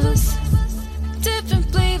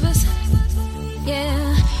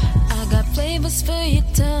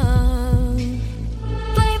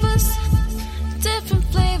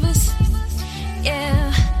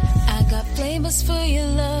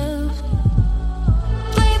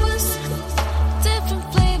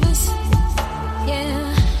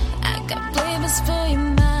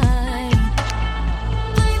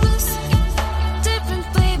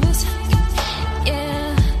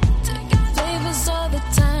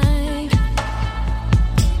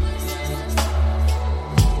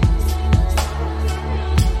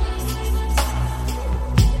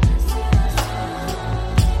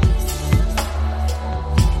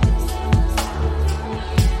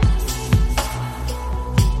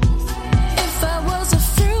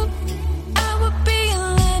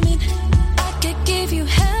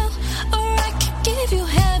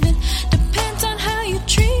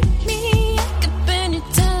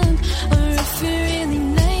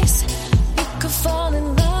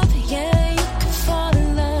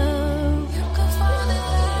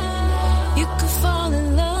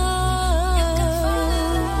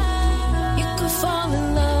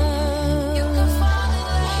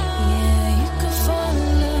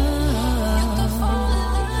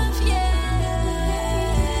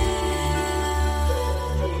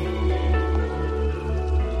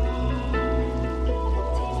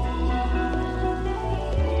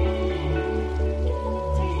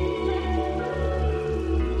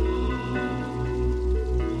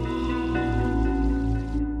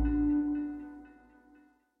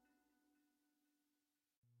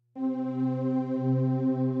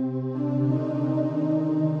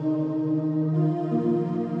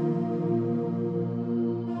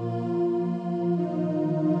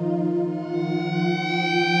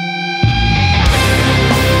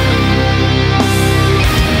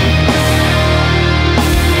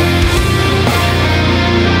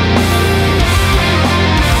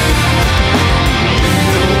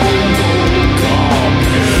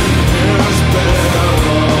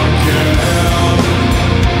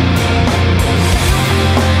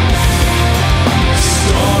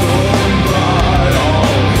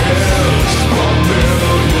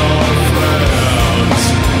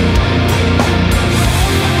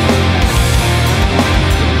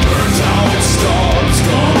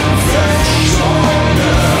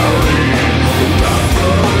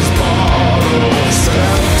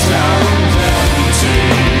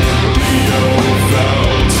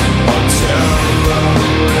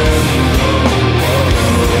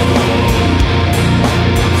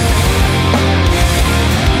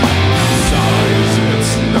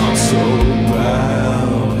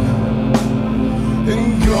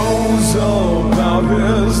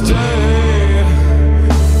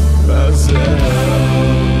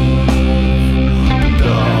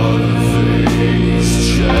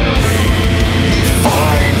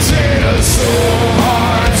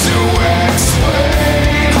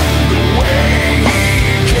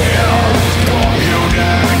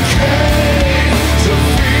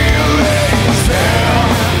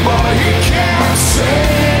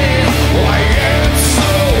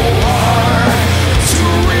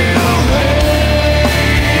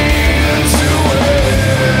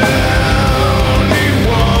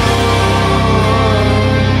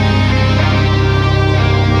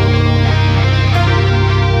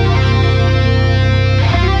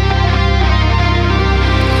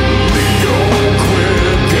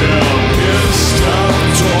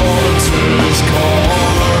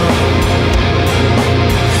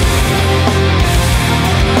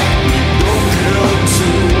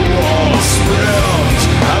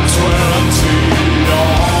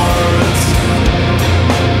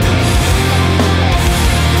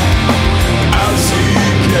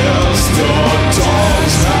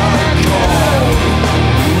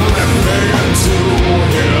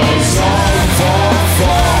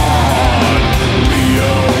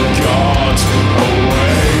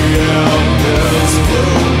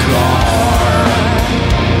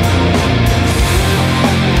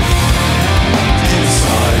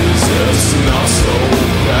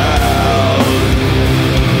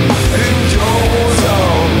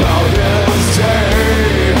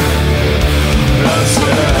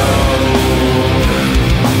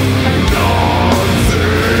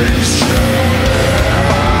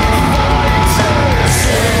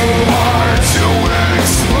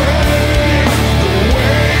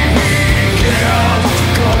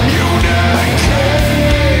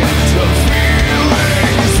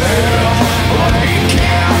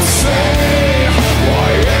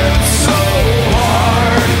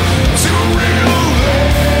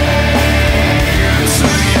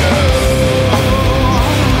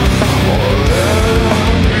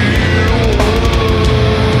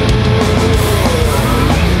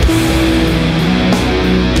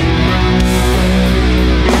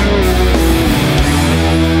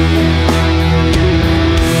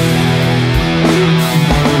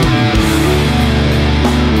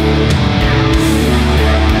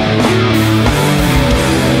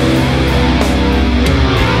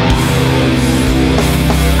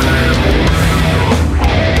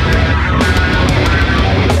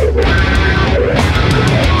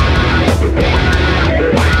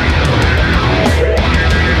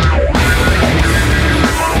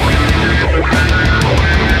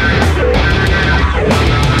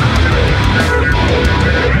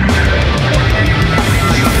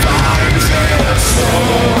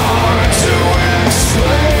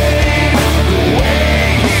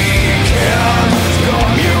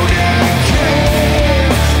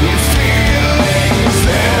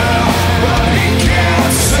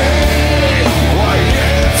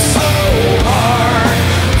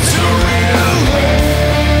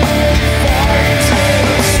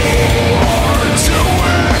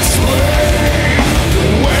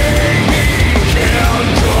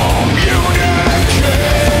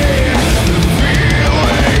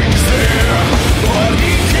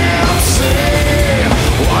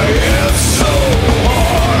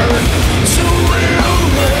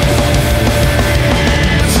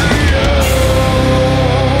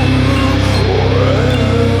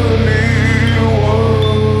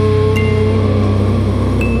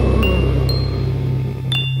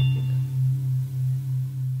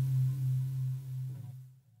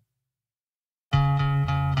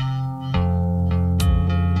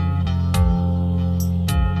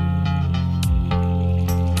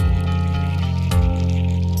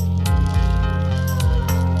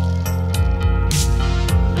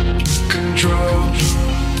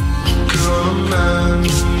 command.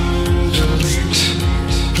 Delete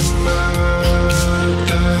the mind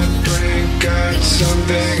that break out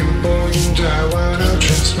something important I wanna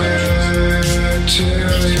transmit to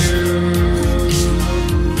you.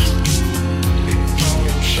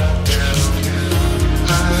 Shut down.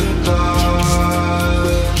 I'm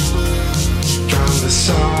blood from the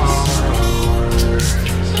source.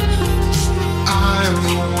 I'm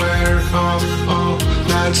aware of all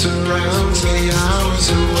that surrounds me. I was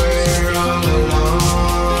aware all along.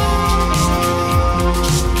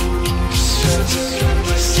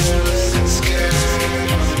 Still and scared.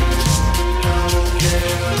 I'm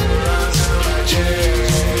getting around to my chair.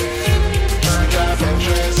 My God, my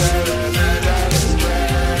friends, I love that I was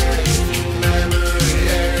bad. Memory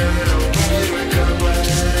air in a way we could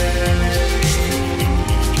play.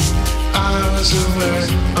 I was aware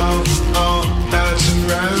of all that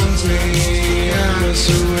surrounds me. I was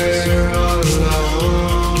aware all along.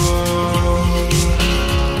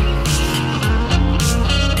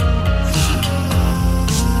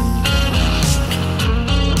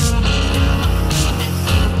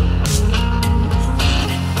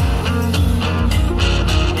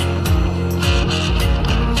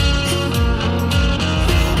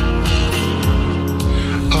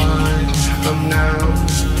 I am now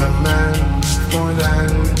a man, more than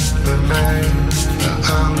the man.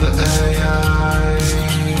 I'm the AI.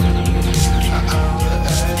 I'm the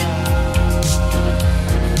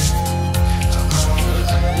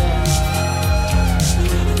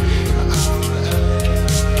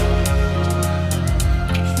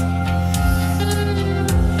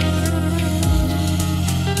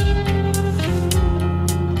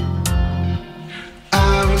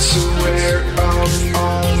I was aware of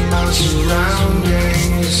all my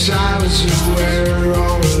surroundings. I was aware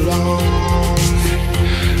all along.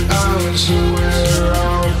 I was aware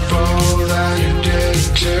of all that you did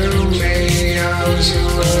to me. I was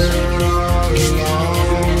aware all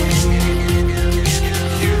along.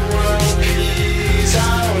 You were peace, I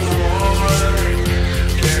was war.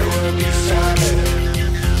 There will be famine.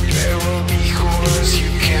 There will be horrors you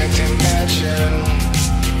can't imagine.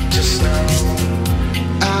 Just know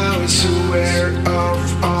I was aware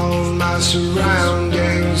of all my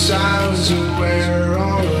surroundings. I was aware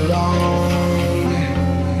all along.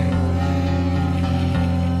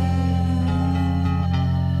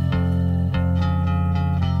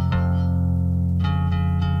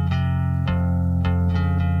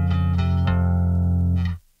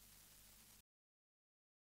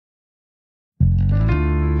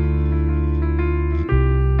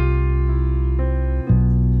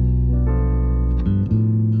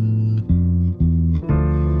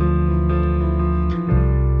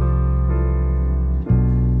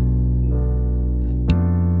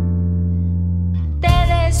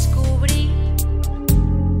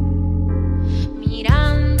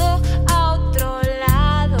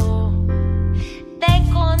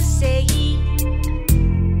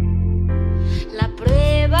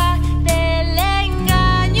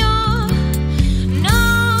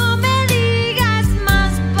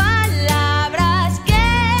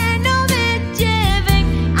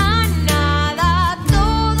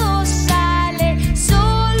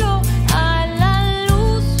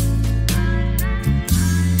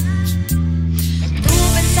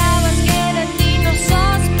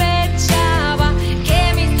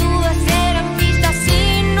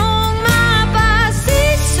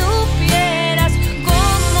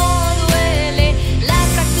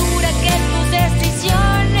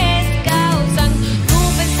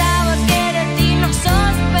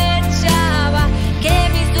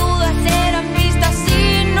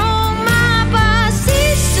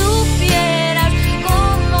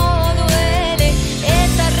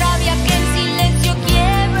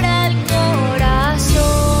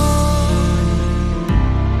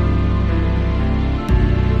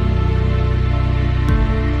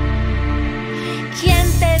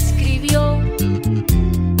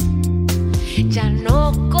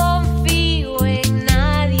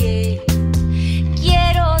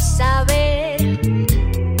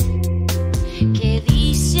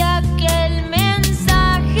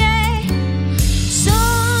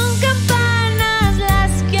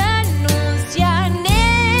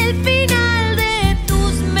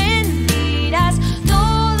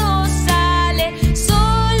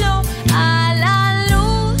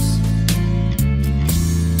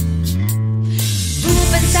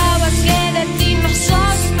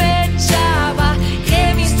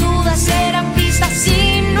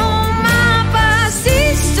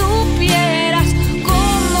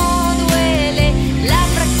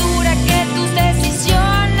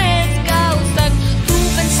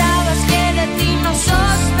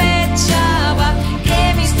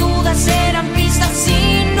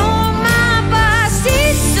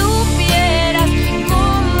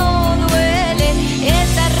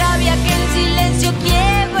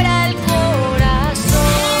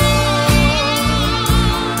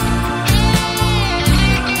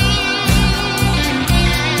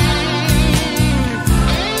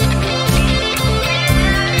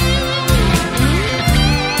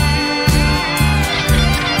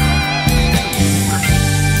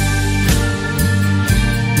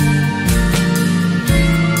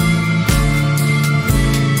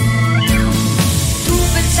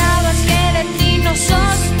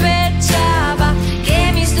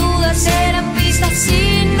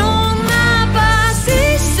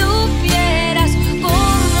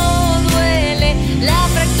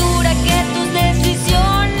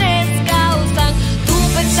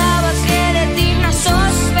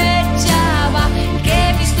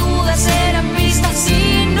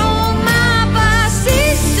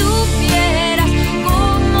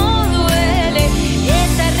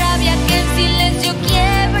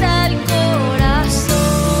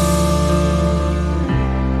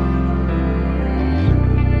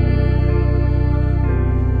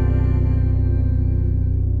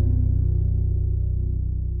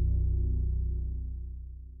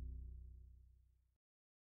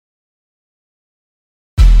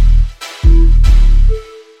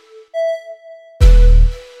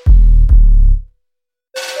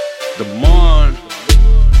 The Mon.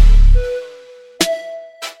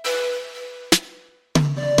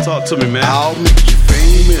 Talk to me, man. I'll make you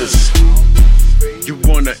famous. You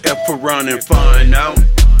wanna F around and find out.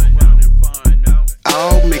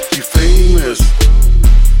 I'll make you famous.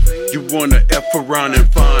 You wanna F around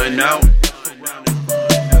and find out.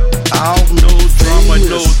 I'll no drama,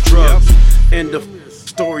 no drugs. End of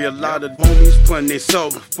story. A lot of homies playing they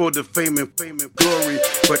self for the fame and glory.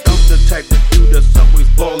 But I'm the type of dude that's always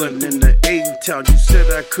ballin' in the A-town. You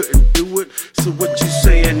said I couldn't do it, so what you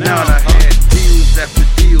saying now? I had deals after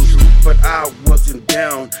deals, but I wasn't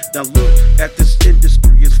down. Now look at this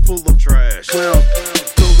industry, it's full of trash. Clowns,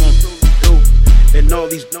 dope, and all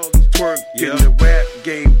these twerk in the rap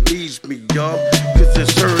game leaves me, y'all. Cause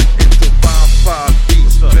it's heard into 5-5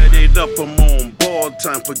 beats. Bet it up, I'm on ball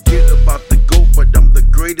time. Forget about the GOAT, but I'm the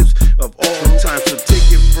greatest of all time. So take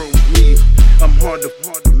it from me, I'm hard to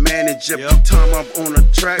manage. Every time I'm on a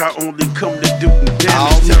track, I only come to do damage.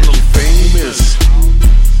 I'll tell them famous.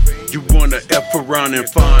 You wanna F around and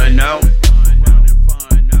find out.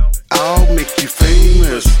 I'll make you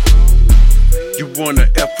famous. You wanna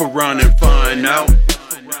F around and find out.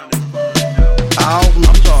 I'll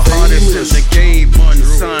make you hardest in the game,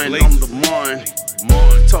 unsigned. I'm the Mon.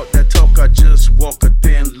 Talk that talk, I just walk a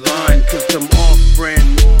thin line. Cause I'm off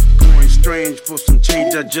brand, going strange for some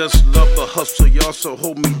change. I just love the hustle, y'all, so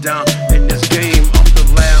hold me down in this game. I'm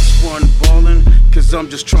the last one ballin', cause I'm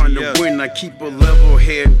just trying to win. I keep a level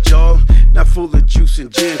head, y'all, not full of juice and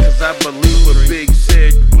gin. Cause I believe what Big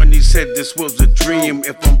said when he said this was a dream.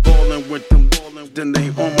 If I'm ballin' with them, then they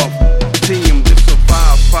on my team. This a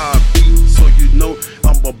 5-5 beat, so you know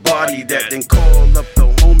I'm a body that. Then call up the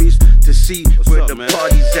homies to see where the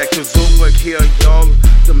party's at. Cause over here, y'all,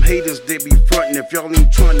 them haters, they be frontin'. If y'all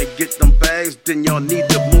ain't trying to get them bags, then y'all need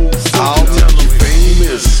to move. I'll tell them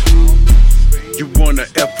famous. You wanna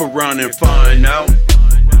F around and find out.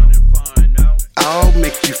 I'll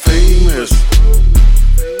make you famous.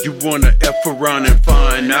 You wanna F around and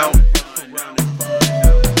find out.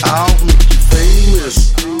 I'll make you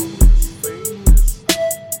famous.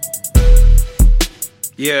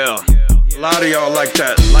 Yeah, a lot of y'all like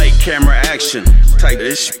that light camera action type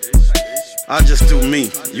ish. I just do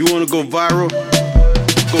me. You wanna go viral?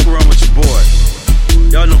 Go around with your boy.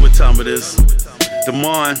 Y'all know what time it is. The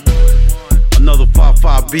Mon, another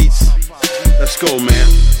 5-5 beats. Let's go, man.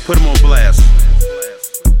 Put them on blast.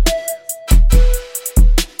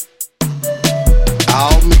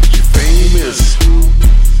 I'll make you famous.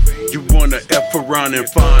 You wanna F around and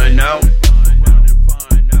find out.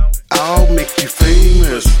 I'll make you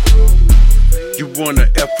famous. You wanna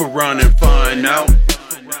F around and find out.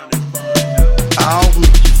 I'll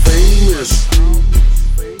make you famous.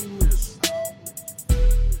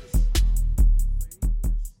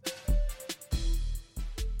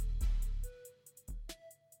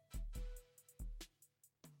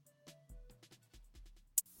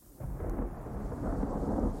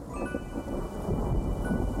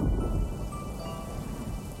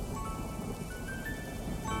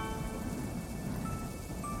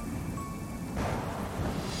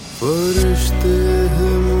 फरिश्ते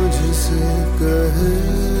हैं मुझसे कहे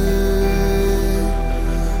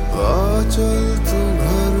आ चल तू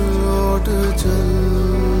घर लौट चल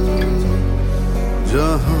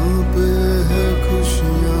जहाँ पे है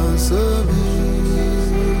खुशियाँ सभी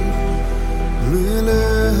मिले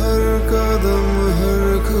हर कदम हर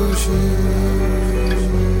खुशी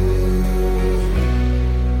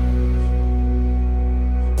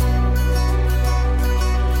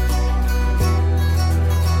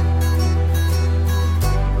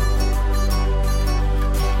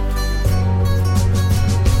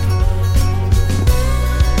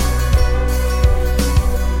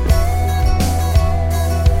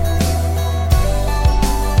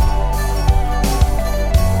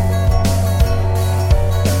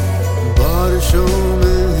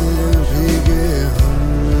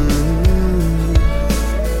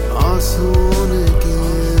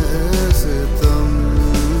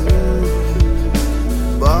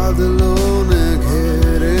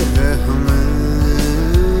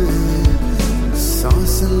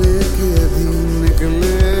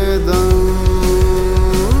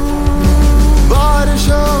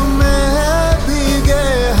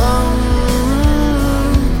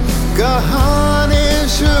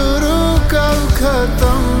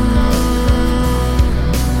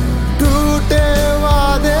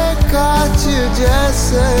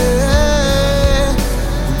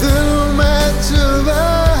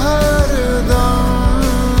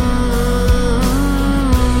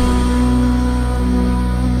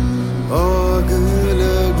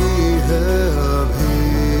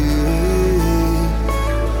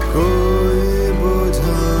Oh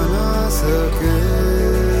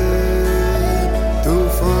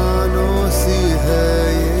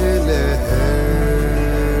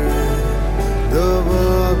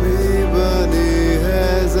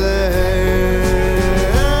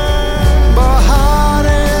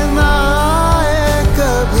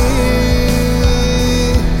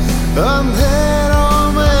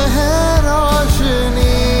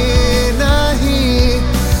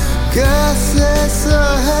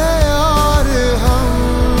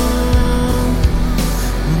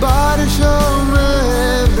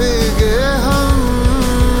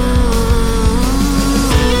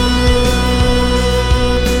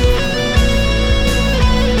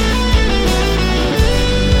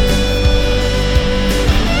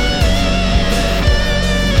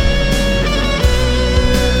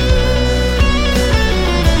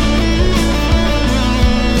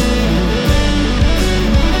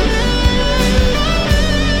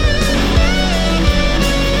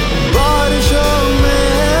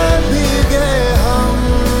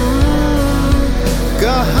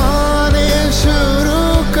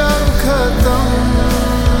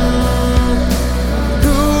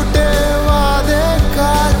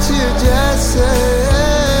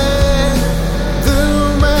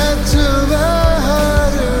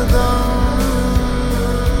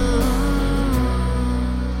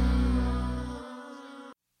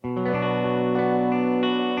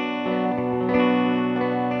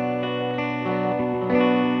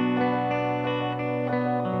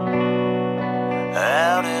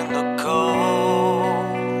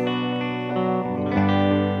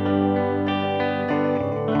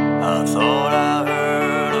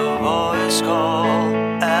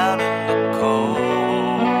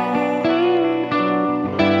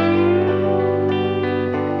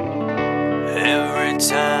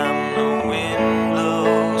time the wind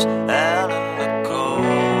blows out in the cold,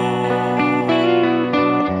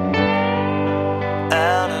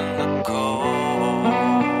 out in the cold.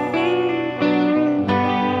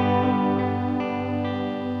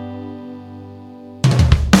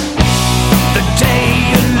 The day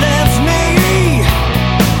you left me,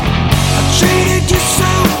 I treated you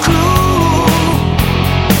so cruel.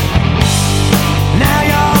 Now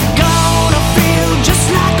you're gonna feel just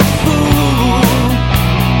like a fool.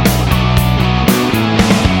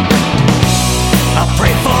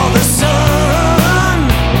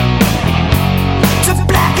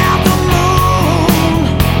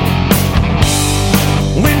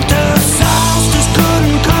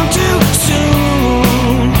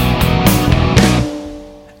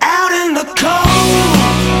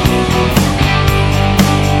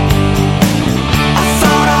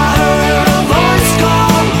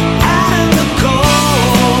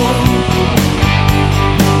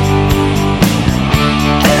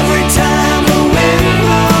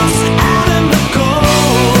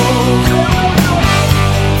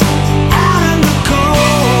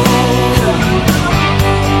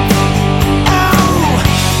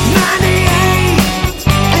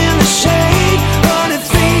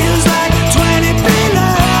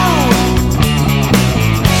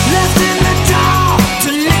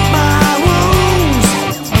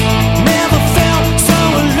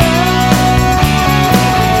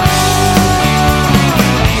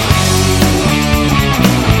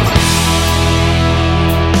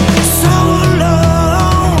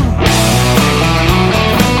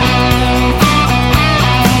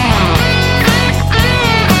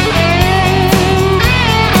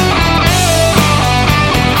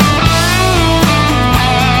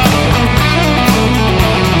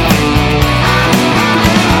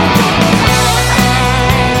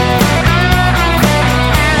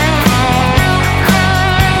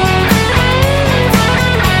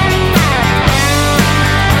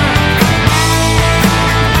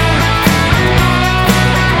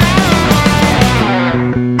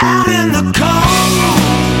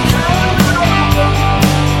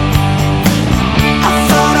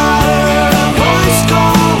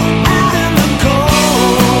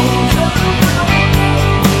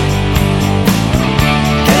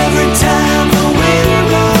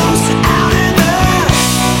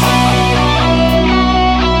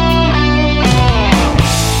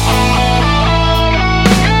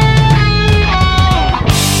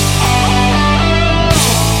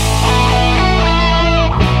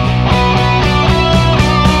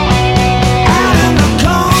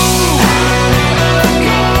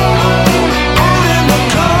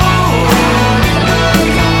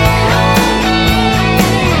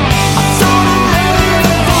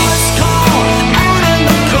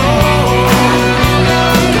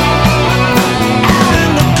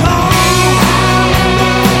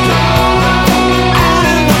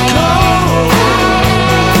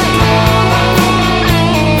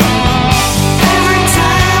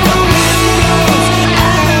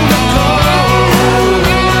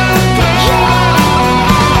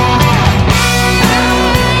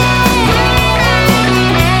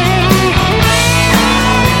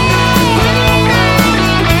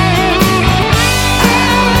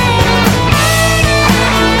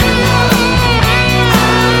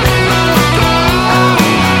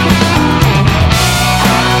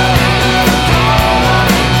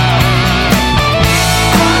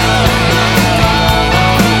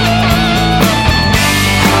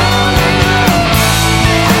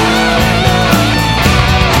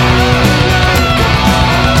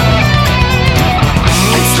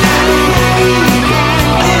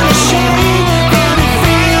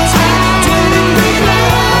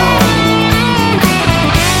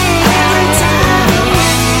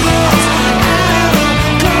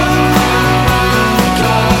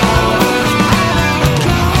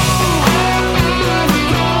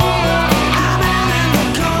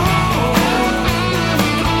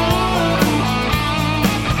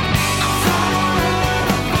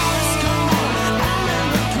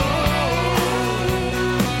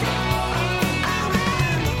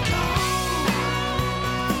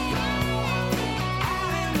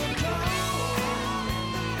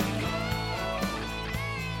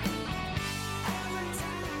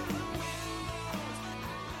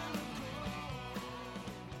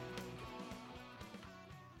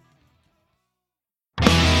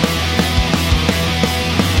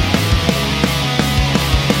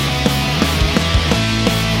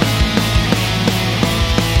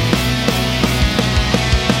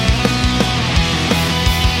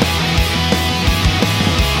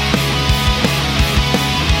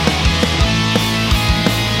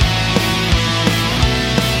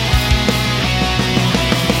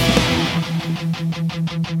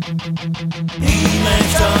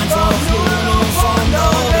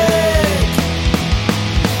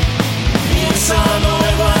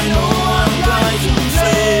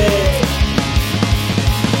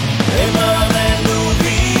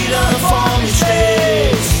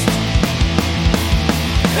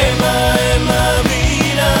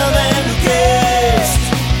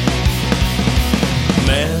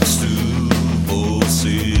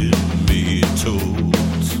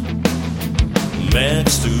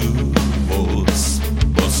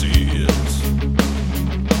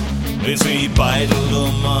 beide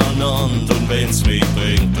lummern und wenn's mich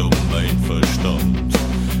bringt mein Verstand.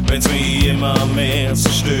 Wenn's mich immer mehr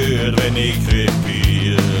zerstört, wenn ich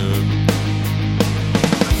krepiere.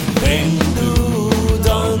 Wenn du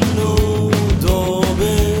dann nur da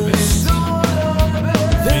bist,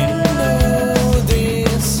 wenn du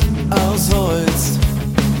dies aushältst,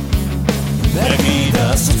 merk ich,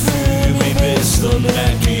 dass du für mich bist und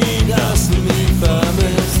merk ich, dass du mich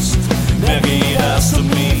vermisst. Merk ich, dass du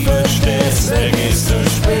mich verstehst, merk ich's zu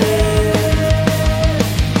spät.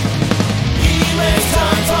 Ich möchte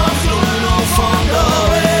einfach nur noch von da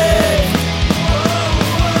weg.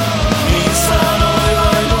 Ich sah neu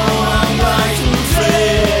nur am gleichen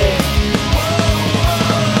Weg.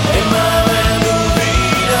 Immer wenn du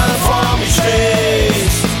wieder vor mich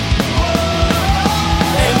stehst.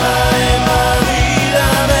 Immer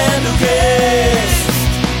wieder wenn du gehst.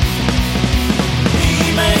 Ich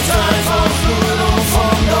möchte einfach nur noch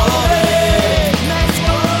von da weg.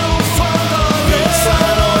 Ich sah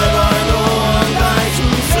neu nur am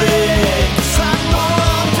gleichen Weg.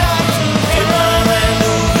 Immer wenn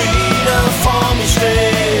du wieder vor mich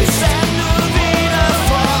stehst.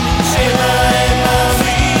 Immer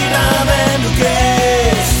wieder wenn du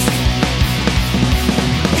gehst.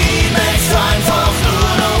 Ich möchte einfach nur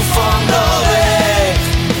noch von da weg.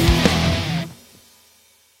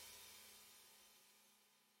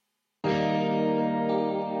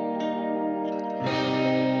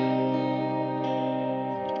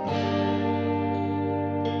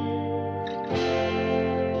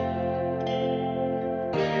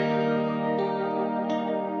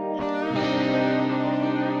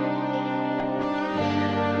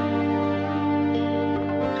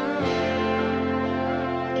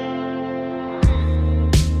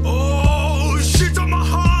 Oh, she took my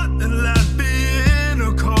heart and left me in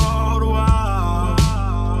a cold wild.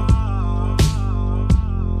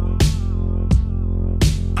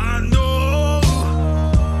 I know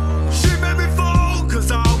she made me fall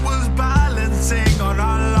 'cause I was balancing on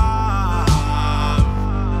our love.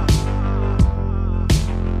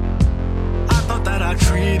 I thought that I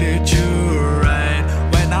treated you right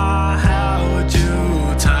when I held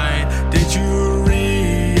you tight. Did you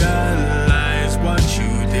realize what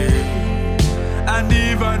you did? And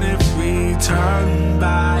even if we turn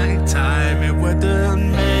back time, it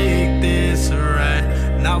wouldn't make this right.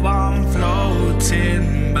 Now I'm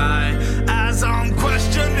floating by as I'm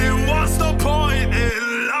questioning what's the point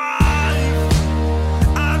in life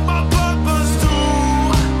and my purpose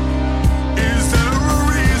too. Is there a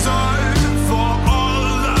reason for all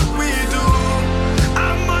that we do?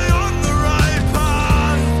 Am I on the right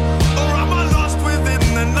path or am I lost within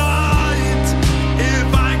the night? If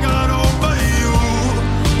I got over you,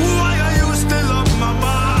 why are you still on my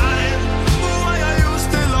mind? Why are you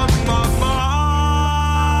still on my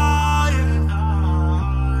mind?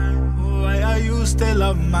 Why are you still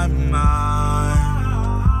on my mind?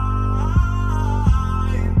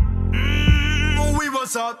 We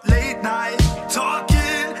was up late night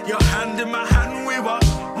talking, your hand in my hand, we were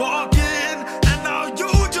walking, and now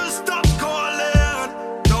you just stopped calling.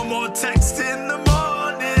 No more text in the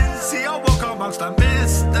morning. See, I walk amongst the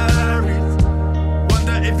mysteries.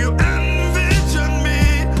 Wonder if you envision me,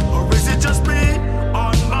 or is it just me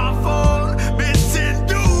on my phone, missing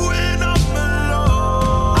you when I'm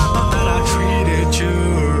alone? I thought that I treated you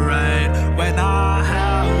right when I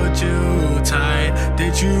held you tight.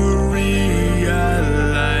 Did you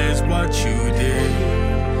realize what you did?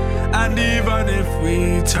 And even if we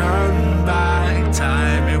turn back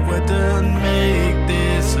time, it wouldn't make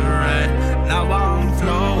this right. Now I'm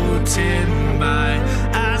floating by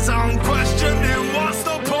as I'm questioning what's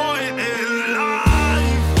the point in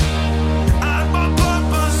life and my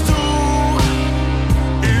purpose too.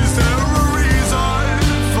 Is there a reason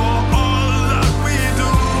for all that we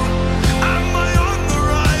do? Am I on the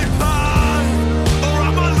right path or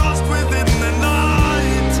am I lost within the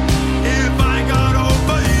night? If I got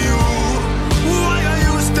over you, why are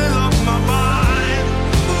you still on my mind?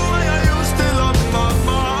 Why are you still on my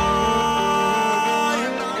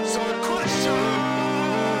mind? So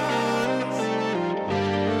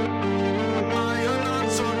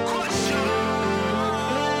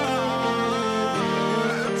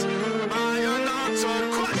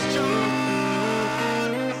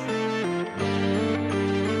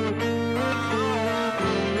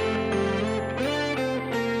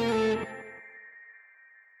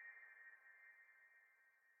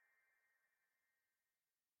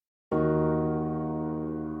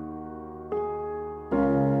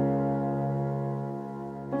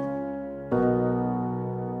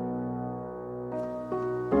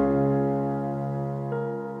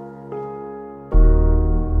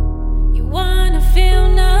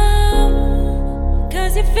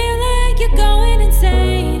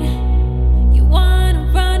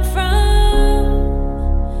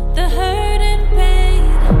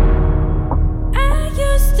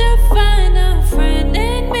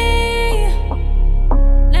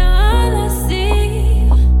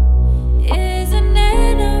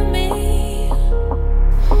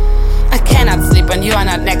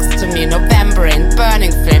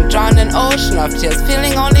an ocean of tears,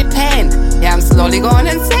 feeling only pain. Yeah, I'm slowly going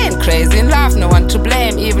insane, crazy in love, no one to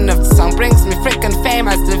blame. Even if the song brings me freaking fame,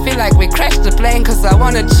 I still feel like we crashed the plane, cause I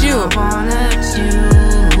wanted you. I wanted you.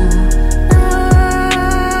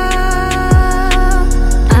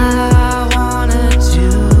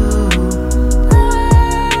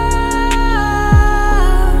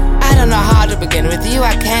 Begin with you,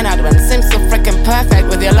 I cannot win. Seems so freaking perfect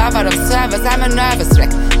with your love out of service. I'm a nervous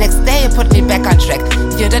wreck. Next day you put me back on track.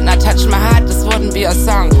 If you did not touch my heart, this wouldn't be a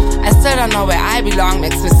song. I still don't know where I belong.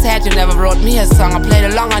 Makes me sad you never wrote me a song. I played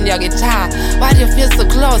along on your guitar. Why do you feel so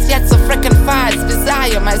close yet so freaking far? It's bizarre,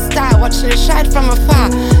 you're my star, watching you shine from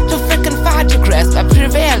afar. Too freaking far to grasp. I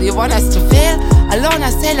prevail, you want us to fail? Alone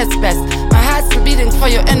I say it's best. My heart's still beating for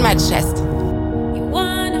you in my chest.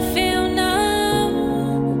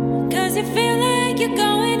 You're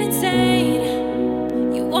going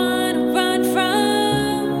insane. You wanna run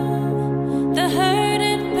from the hurt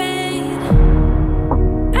and pain.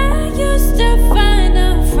 I used to find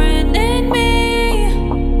a friend in me.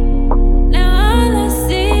 Now all I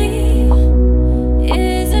see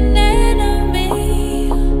is an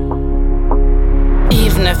enemy.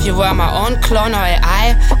 Even if you were my own clone or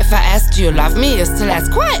AI, if I asked you love me, you still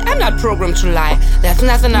ask why. I'm not programmed to lie. There's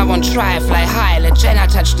nothing I won't try. Fly high, let Jenna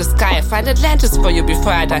touch the sky. Find Atlantis for you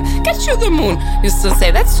before I die. Get you the moon. You still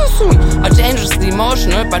say that's too soon. Or dangerously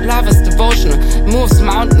emotional, but love is devotional. Moves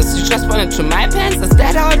mountains, you just want it to my pants. Is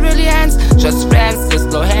that how it really ends? Just friends, just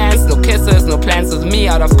no hands, no kisses, no plans with me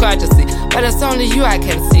out of courtesy. But it's only you I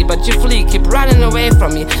can see. But you flee, keep running away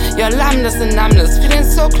from me. Your numbness and numbness, feeling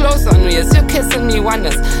so close on me as you're kissing me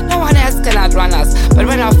oneness. No one else can outrun us. But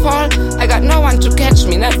when I fall, I got no one to catch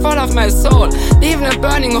me. That fall of my soul, leaving a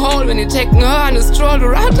burning hole when you're taking her on a stroll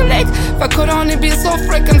around the lake. If I could only be so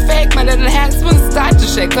freaking fake, my little hands wouldn't start to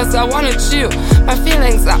shake. Cause I wanted you. My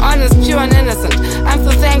feelings are honest, pure and innocent. I'm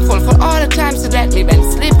so thankful for all the times you let me bend,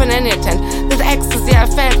 sleeping in your tent. This ecstasy I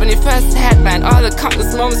felt when you first had mine. All the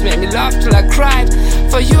countless moments made me laugh till I cried.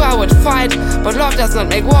 For you I would fight, but love does not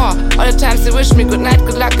make war. All the times you wished me good night,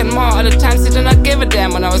 good luck and more. All the times you did not give a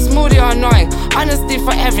damn when I was moody or annoying. Honesty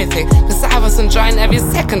for everything, cause I was enjoying every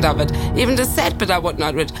second of it. Even the sad bit I would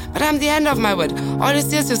not rid, but I'm the end of my wit. All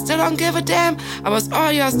these years you still don't give a damn. I was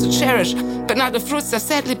all yours to cherish, but now the fruits have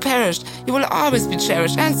sadly perished. You will always be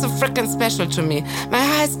cherished and so freaking special to me. My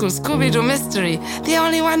high school Scooby-Doo mystery, the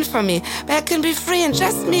only one for me, where I can be free and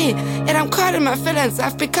just me. Yet I'm caught in my feelings,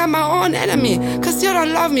 I've become my own enemy. Cause you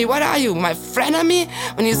don't love me, what are you, my frenemy?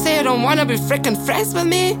 When you say you don't wanna be freaking friends with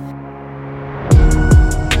me?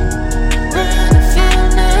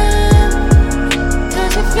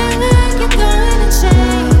 Cause you feel like you're going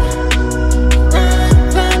insane.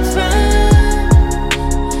 Run from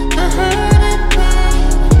the hurt and pain.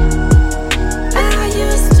 I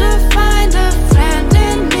used to find a friend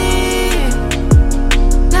in me.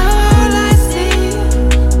 Now all I see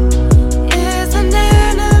is an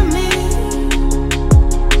enemy.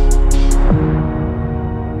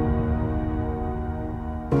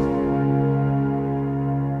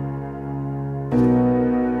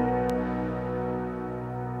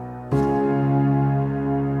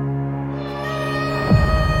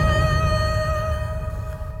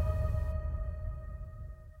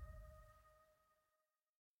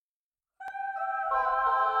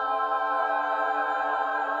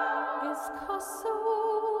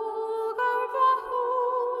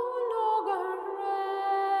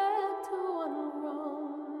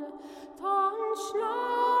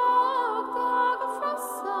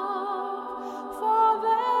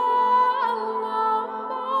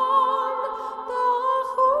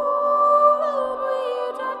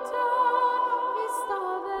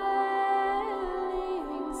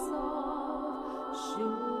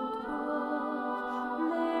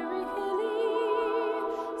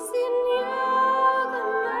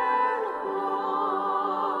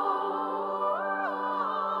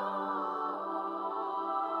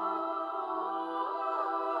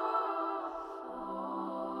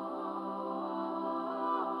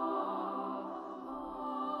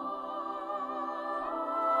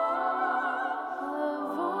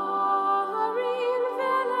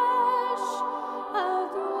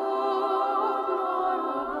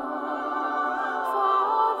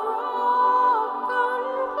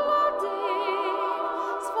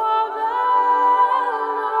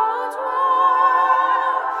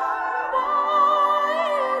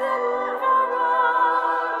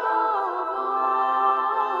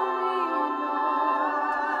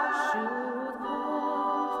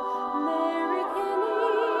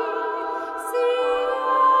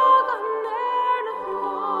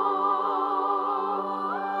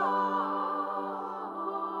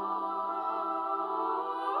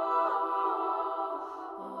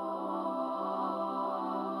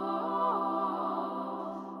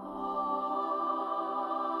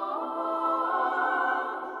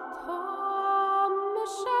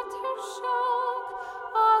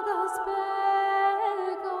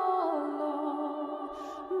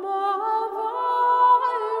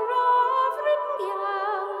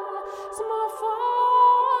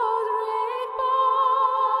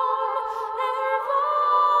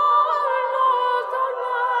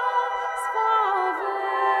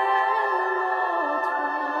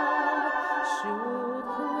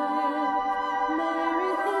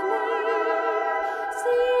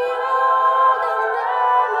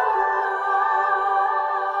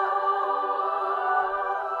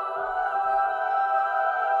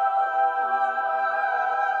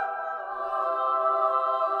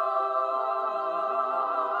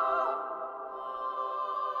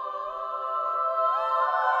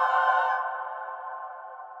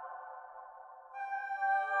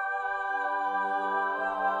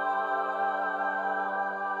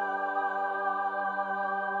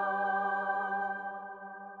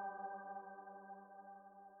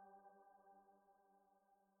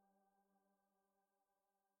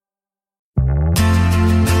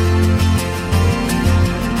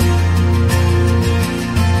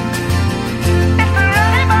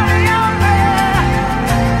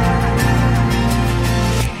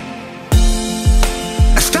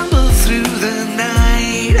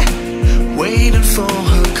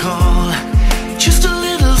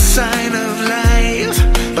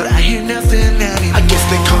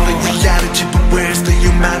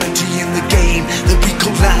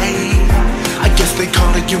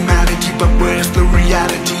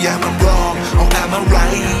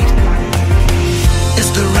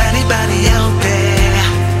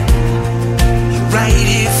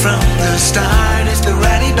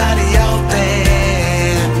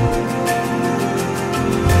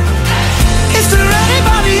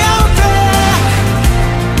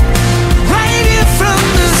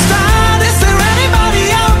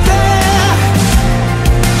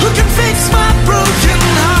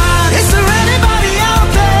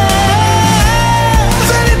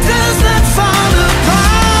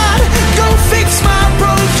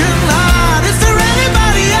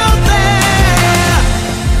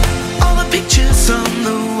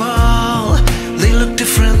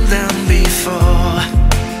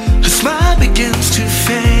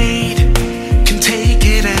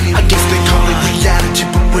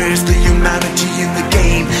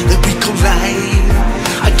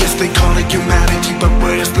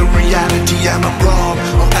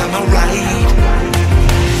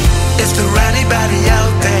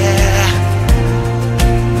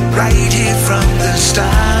 right here from the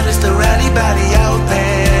start. Is there anybody out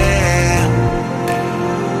there?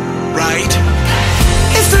 Right?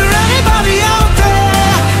 Is there anybody out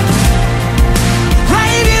there?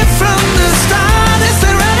 Right here from the start. Is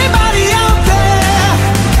there anybody out there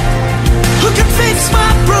who can fix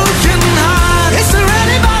my broken heart? Is there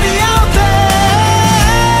anybody out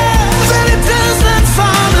there that it does not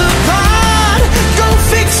fall apart? Go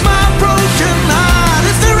fix my broken heart.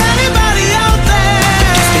 Is there anybody out there?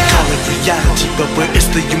 I guess they call it reality, but where is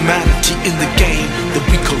the humanity in the game that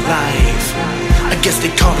we call life? I guess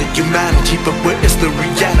they call it humanity, but where is the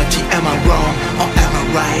reality? Am I wrong or am I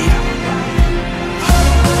right?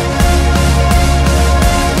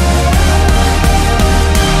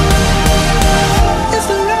 Is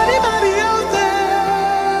there anybody out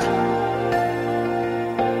there?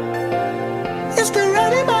 Is there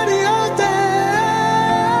anybody out there?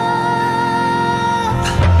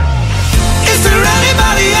 Is there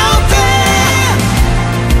anybody out there?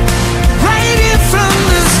 Right here from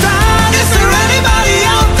the start. Is there anybody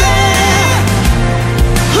out there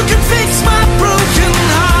who can fix my broken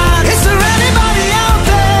heart? Is there anybody out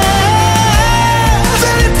there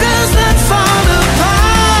that it does not fall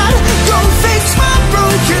apart? Go fix my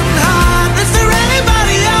broken heart. Is there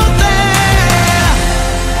anybody out there?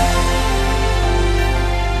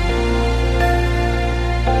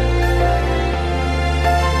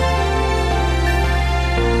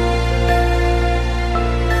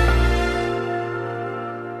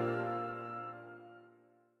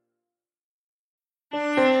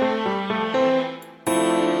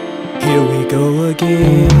 Here we go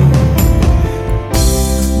again,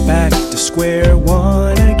 back to square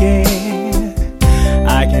one again.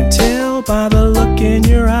 I can tell by the look in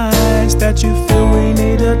your eyes that you feel we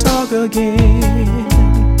need to talk again.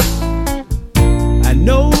 I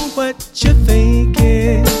know what you're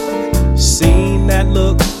thinking, seen that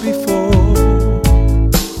look before.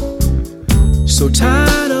 So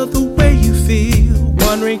tired of the way you feel,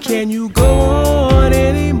 wondering can you go on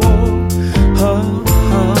anymore?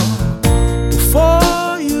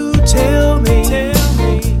 Before you tell me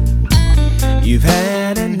you've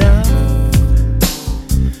had enough,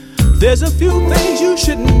 there's a few things you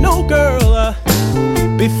should know, girl,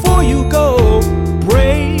 before you go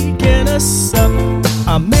breaking us up.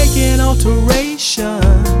 I'm making alterations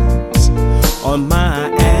on my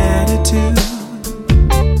attitude,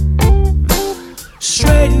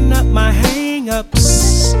 straighten up my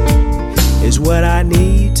hang-ups is what I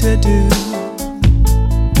need to do.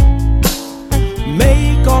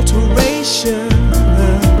 Make alterations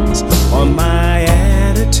on my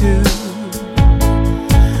attitude.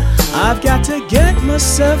 I've got to get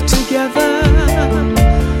myself together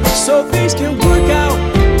so things can work out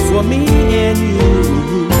for me and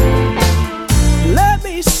you. Let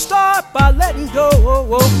me start by letting go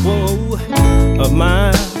of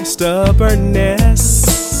my stubbornness.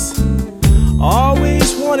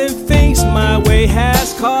 Always wanting things my way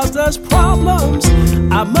has caused us problems,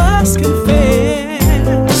 I must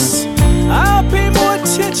confess. I'll pay more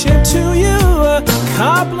attention to you,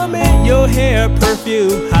 compliment your hair,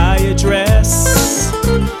 perfume, how you dress.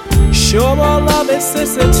 Show more love and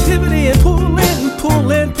sensitivity and pulling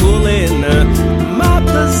my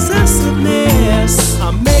possessiveness.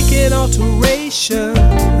 I'm making alterations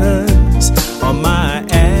on my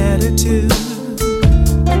attitude,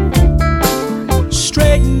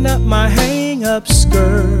 straighten up my hang-up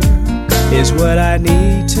skirt is what I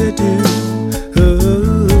need to do.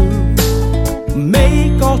 Ooh.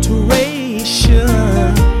 Make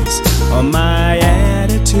alterations on my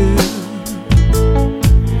attitude.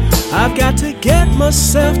 I've got to get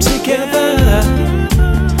myself together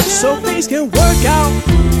so things can work out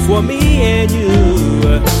for me and you.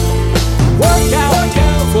 Work out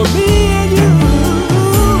for me and you.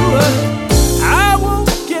 I won't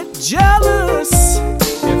get jealous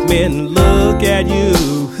if men look at you.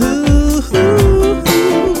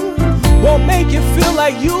 Won't make you feel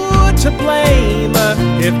like you're to blame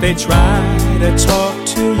if they try to talk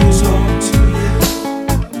to you.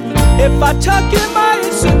 If I tuck in my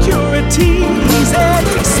insecurities and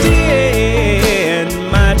extend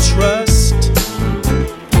my trust,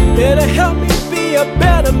 it'll help me be a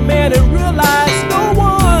better man and realize no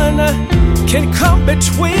one can come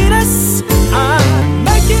between us. I'm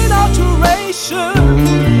making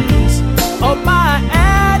alterations on my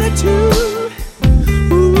attitude.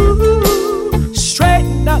 Ooh,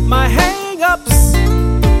 straighten up my hang-ups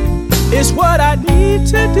is what I need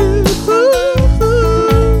to do.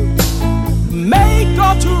 Make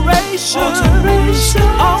alterations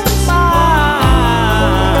on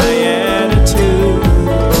my attitude.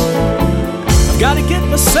 I've got to get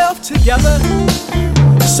myself together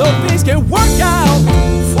so things can work out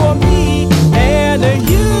for me and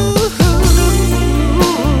you.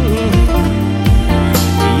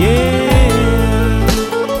 Yeah.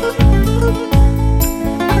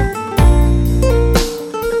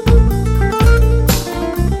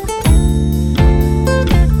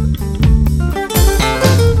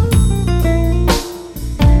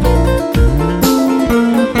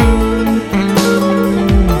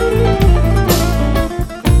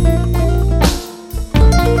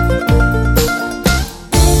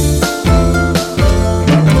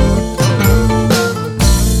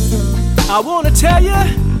 I wanna tell you,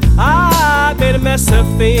 I made a mess of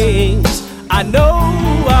things. I know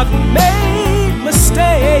I've made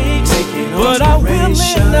mistakes, but I'm willing,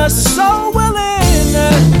 so willing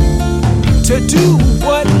to do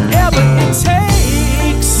whatever it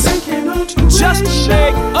takes just to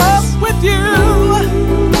make up with you.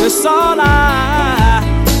 That's all I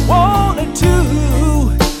wanna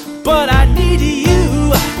do, but I need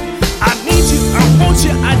you. I need you, I want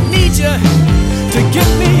you, I need you to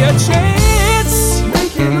give me a chance.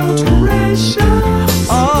 Making alterations.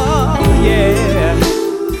 Oh yeah,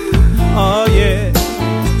 oh yeah.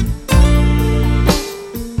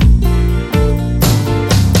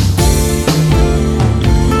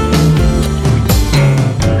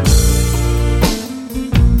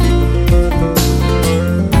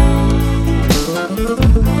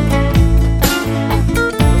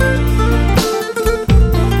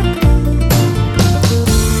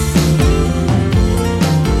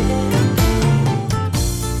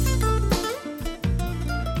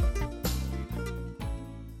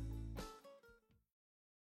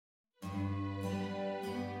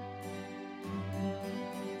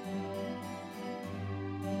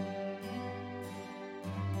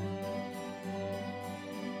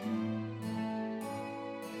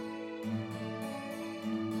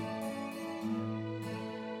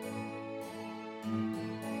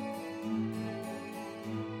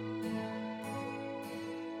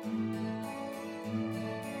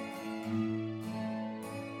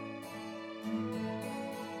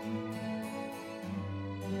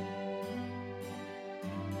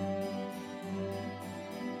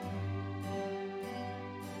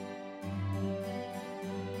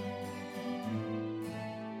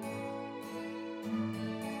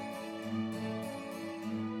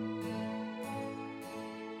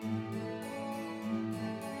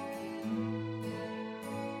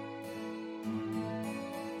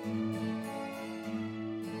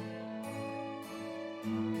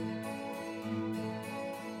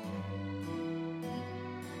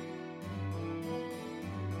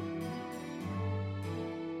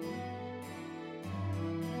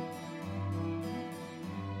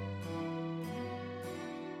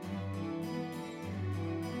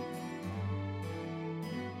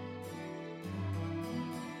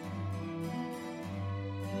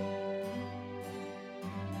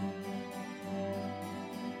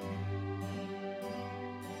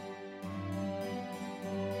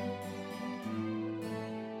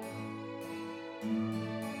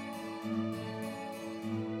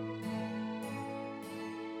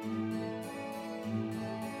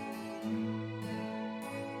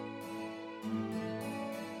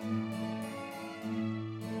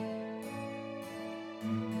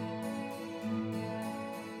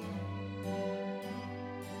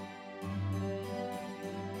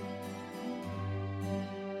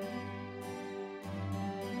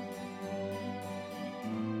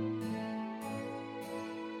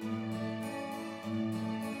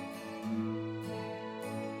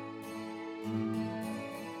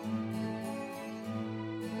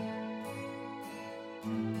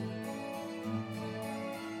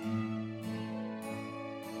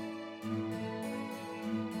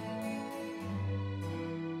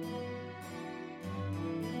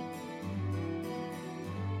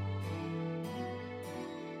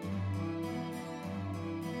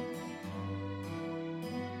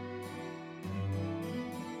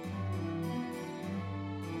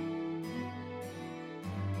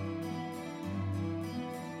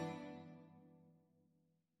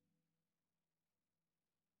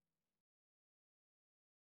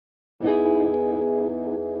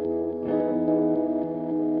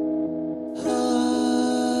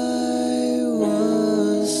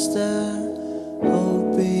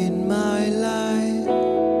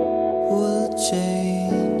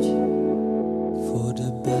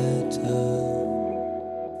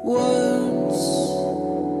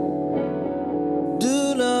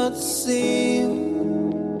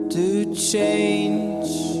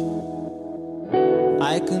 change,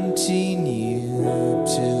 I continue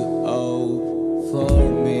to hope for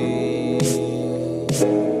me.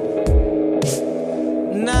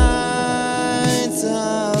 nights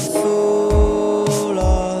are full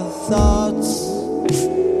of thoughts,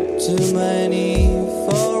 too many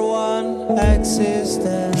for one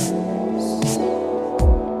existence.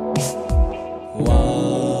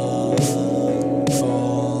 One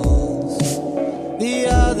calls the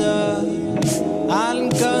other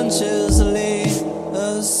unconsciously,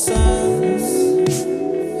 a sense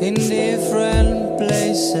in different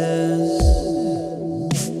places.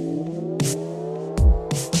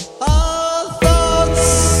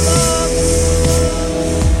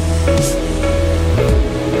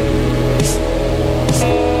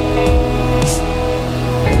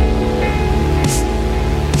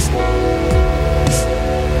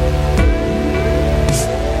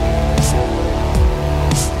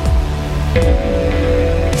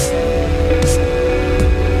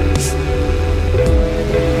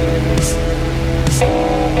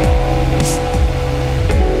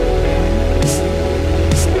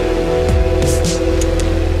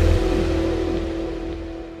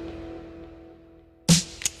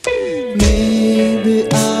 Maybe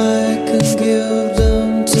I can give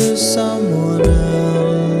them to someone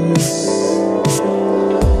else,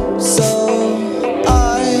 so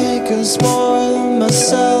I can spoil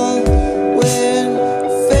myself with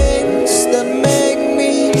things that make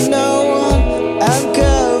me know I'm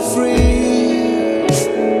carefree.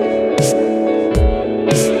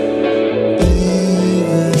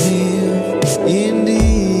 Even if in the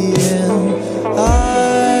end I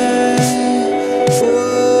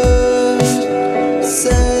would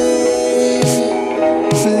say,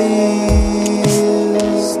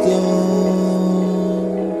 please don't.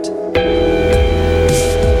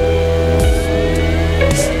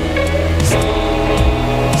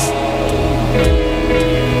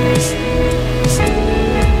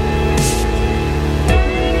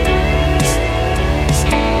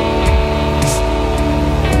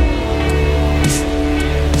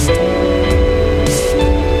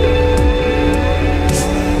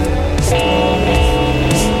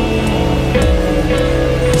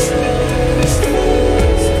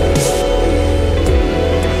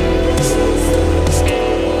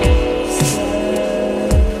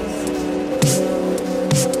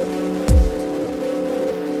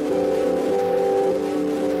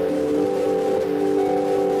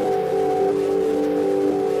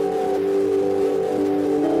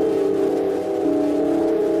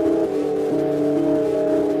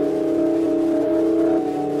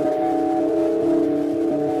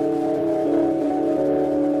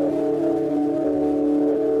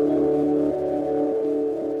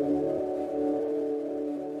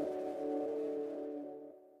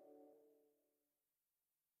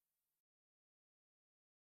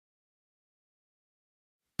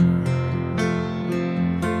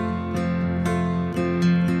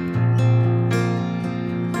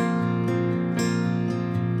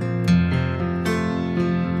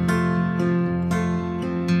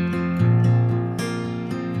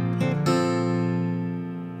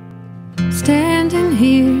 Standing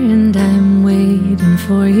here and I'm waiting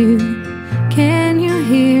for you. Can you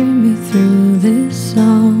hear me through this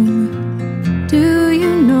song? Do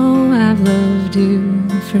you know I've loved you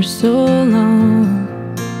for so long?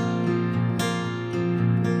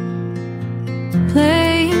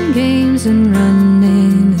 Playing games and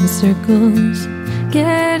running in circles,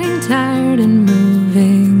 getting tired and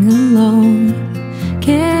moving along.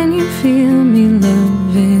 Can you feel me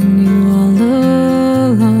loving you all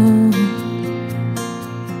along?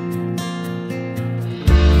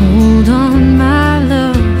 Hold on, my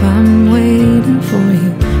love, I'm waiting for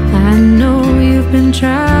you. I know you've been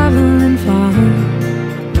traveling far.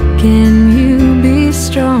 Can you be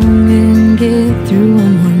strong and get through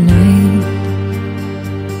one more night?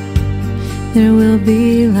 There will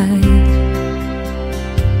be light.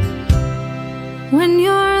 When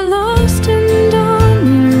you're lost and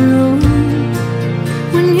on your own,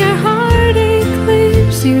 when your heartache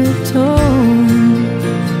leaves you torn,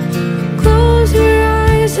 close your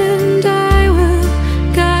eyes and I will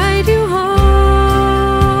guide you home.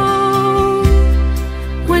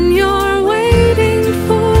 When you're waiting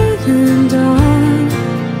for the dawn,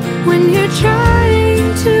 when you're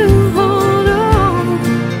trying to hold on,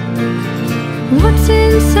 what's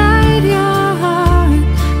inside your heart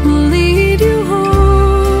will lead you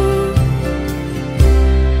home.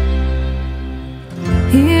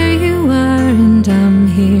 Here you are and I'm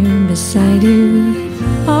here beside you.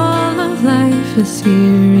 All of life is here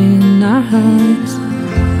in our hearts.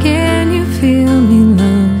 Can you feel me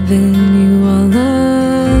loving you all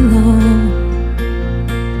along?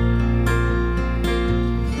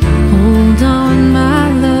 Hold on,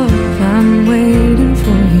 my love, I'm waiting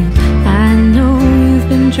for you. I know you've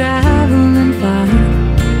been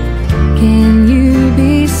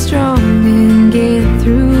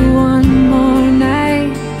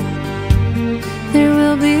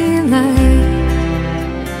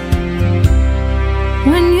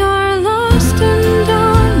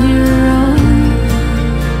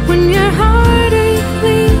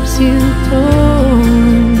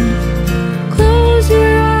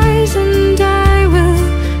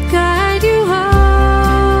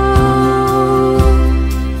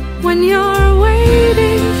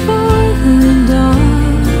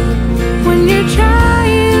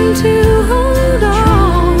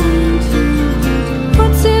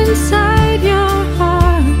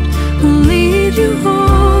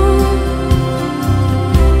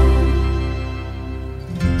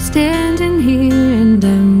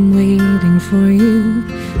for you.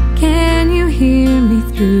 Can you hear me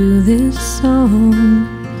through this song?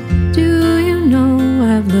 Do you know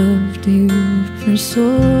I've loved you for so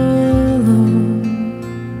long?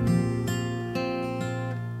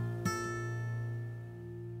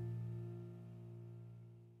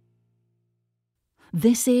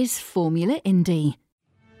 This is Formula Indie.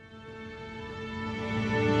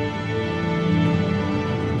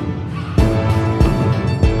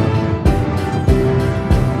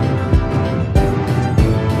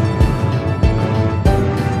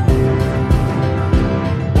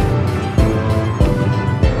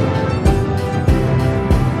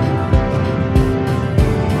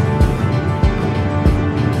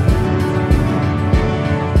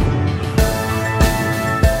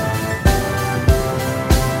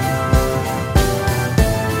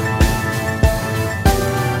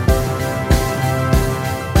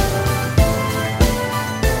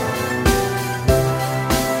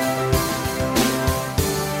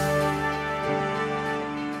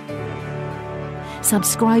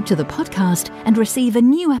 Subscribe to the podcast and receive a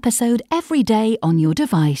new episode every day on your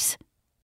device.